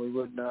listeners, man, we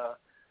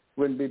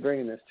wouldn't be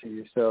bringing this to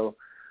you. So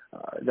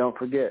don't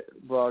forget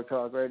Blog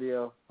Talk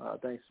Radio.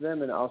 Thanks to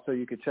them, and also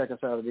you can check us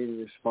out at any of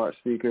your smart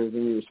speakers,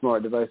 any of your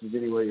smart devices,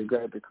 anywhere you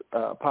grab the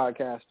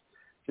podcast.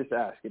 Just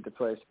ask it to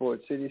play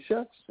Sports City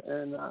Chefs,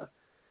 and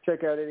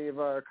check out any of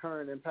our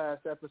current and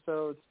past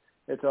episodes.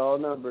 It's all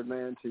numbered,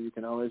 man, so you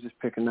can always just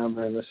pick a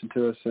number and listen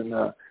to us, and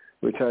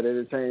we try to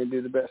entertain and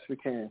do the best we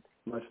can.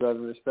 Much love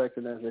and respect,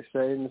 and as they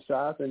say in the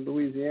South, in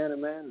Louisiana,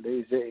 man,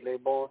 les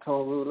bon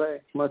ton roulé.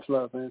 Much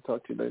love, man.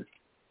 Talk to you later.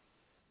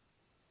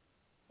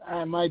 All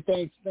right, Mike,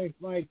 thanks,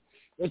 Mike.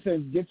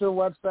 Listen, get to the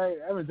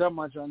website. I haven't done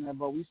much on there,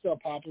 but we still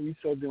popping. We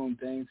still doing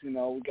things. You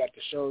know, we got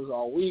the shows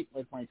all week,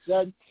 like Mike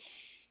said.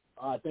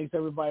 Thanks,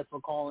 everybody, for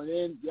calling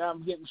in. Yeah,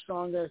 I'm getting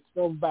stronger.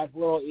 Still back a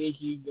little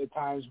achy at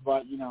times,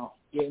 but, you know,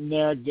 getting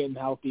there, getting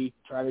healthy.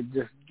 Try to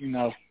just, you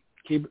know,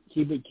 keep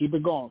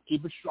it going.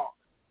 Keep it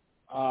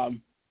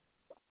strong.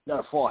 Got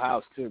a full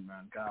house, too,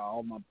 man. Got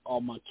all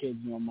my kids,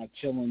 you know, my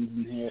children's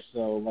in here.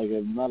 So, like,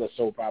 another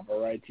soap opera,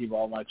 right? Keep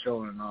all my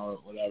children and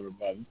all whatever,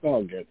 but it's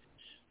all good.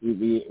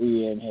 We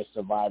in here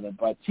surviving.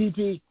 But,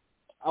 TP,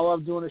 I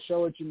love doing a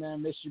show with you,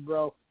 man. Miss you,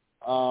 bro.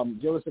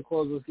 Give us a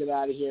close. Let's get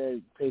out of here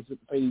and pay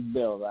these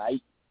bills, all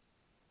right?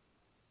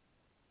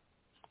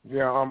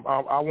 Yeah,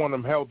 I want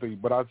him healthy,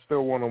 but I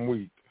still want him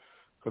weak,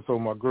 so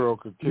my girl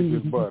could kick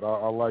his butt.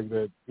 I like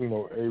that, you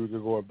know, Avery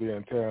could go up there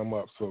and tear him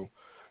up. So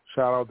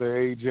shout out to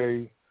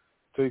AJ.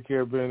 Take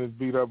care of being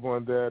beat up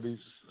on daddy.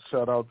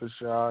 Shout out to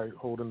Shy,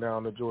 holding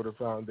down the Jordan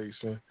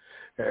Foundation.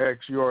 And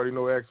X, you already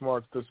know X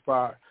marks the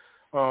spot.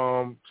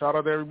 Shout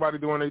out to everybody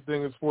doing their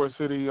thing in Sports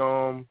City.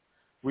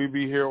 We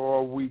be here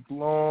all week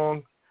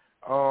long.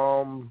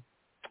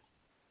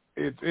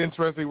 It's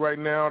interesting right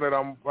now that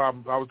I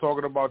was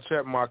talking about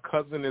Chet. My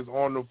cousin is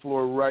on the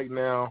floor right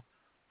now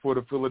for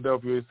the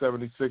Philadelphia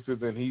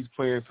 76ers, and he's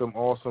playing some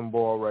awesome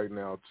ball right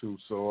now too.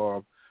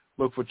 So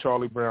look for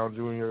Charlie Brown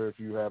Jr. if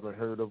you haven't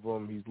heard of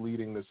him. He's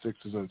leading the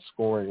Sixers in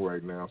scoring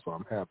right now, so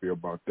I'm happy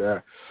about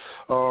that.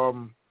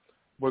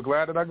 We're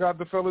glad that I got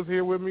the fellas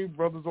here with me.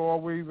 Brothers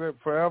always and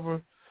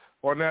forever.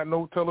 On that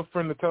note, tell a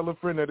friend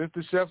that it's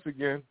the chefs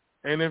again.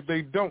 And if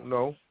they don't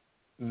know,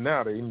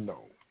 now they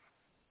know.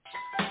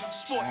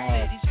 Sports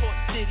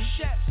City,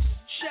 chefs,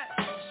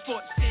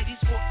 Sports City,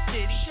 chefs,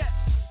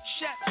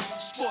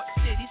 Sports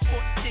City,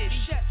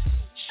 chefs,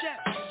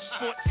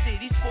 Sports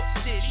City,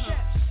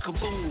 chefs.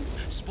 Kaboom,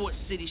 Sports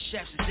City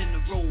chefs is in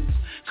the room,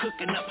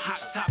 cooking up hot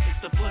topics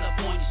to put up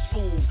on your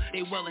spoon.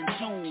 They well in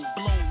tune,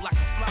 bloom like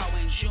a flower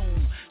in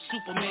June.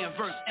 Superman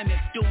vs.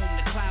 MF Doom,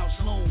 the clouds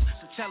loom.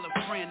 So tell a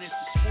friend it's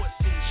the Sports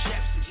City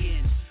chefs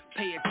again.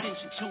 Pay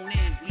attention, tune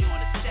in, we on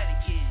the set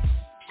again.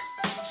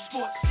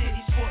 Sports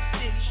City,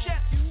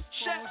 chefs,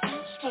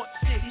 Sports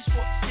City,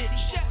 chefs.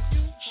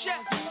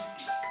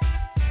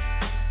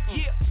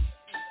 Yeah.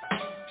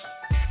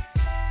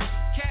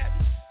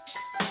 Kevin,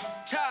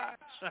 Taj.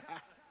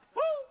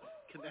 Woo!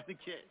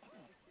 Connecticut.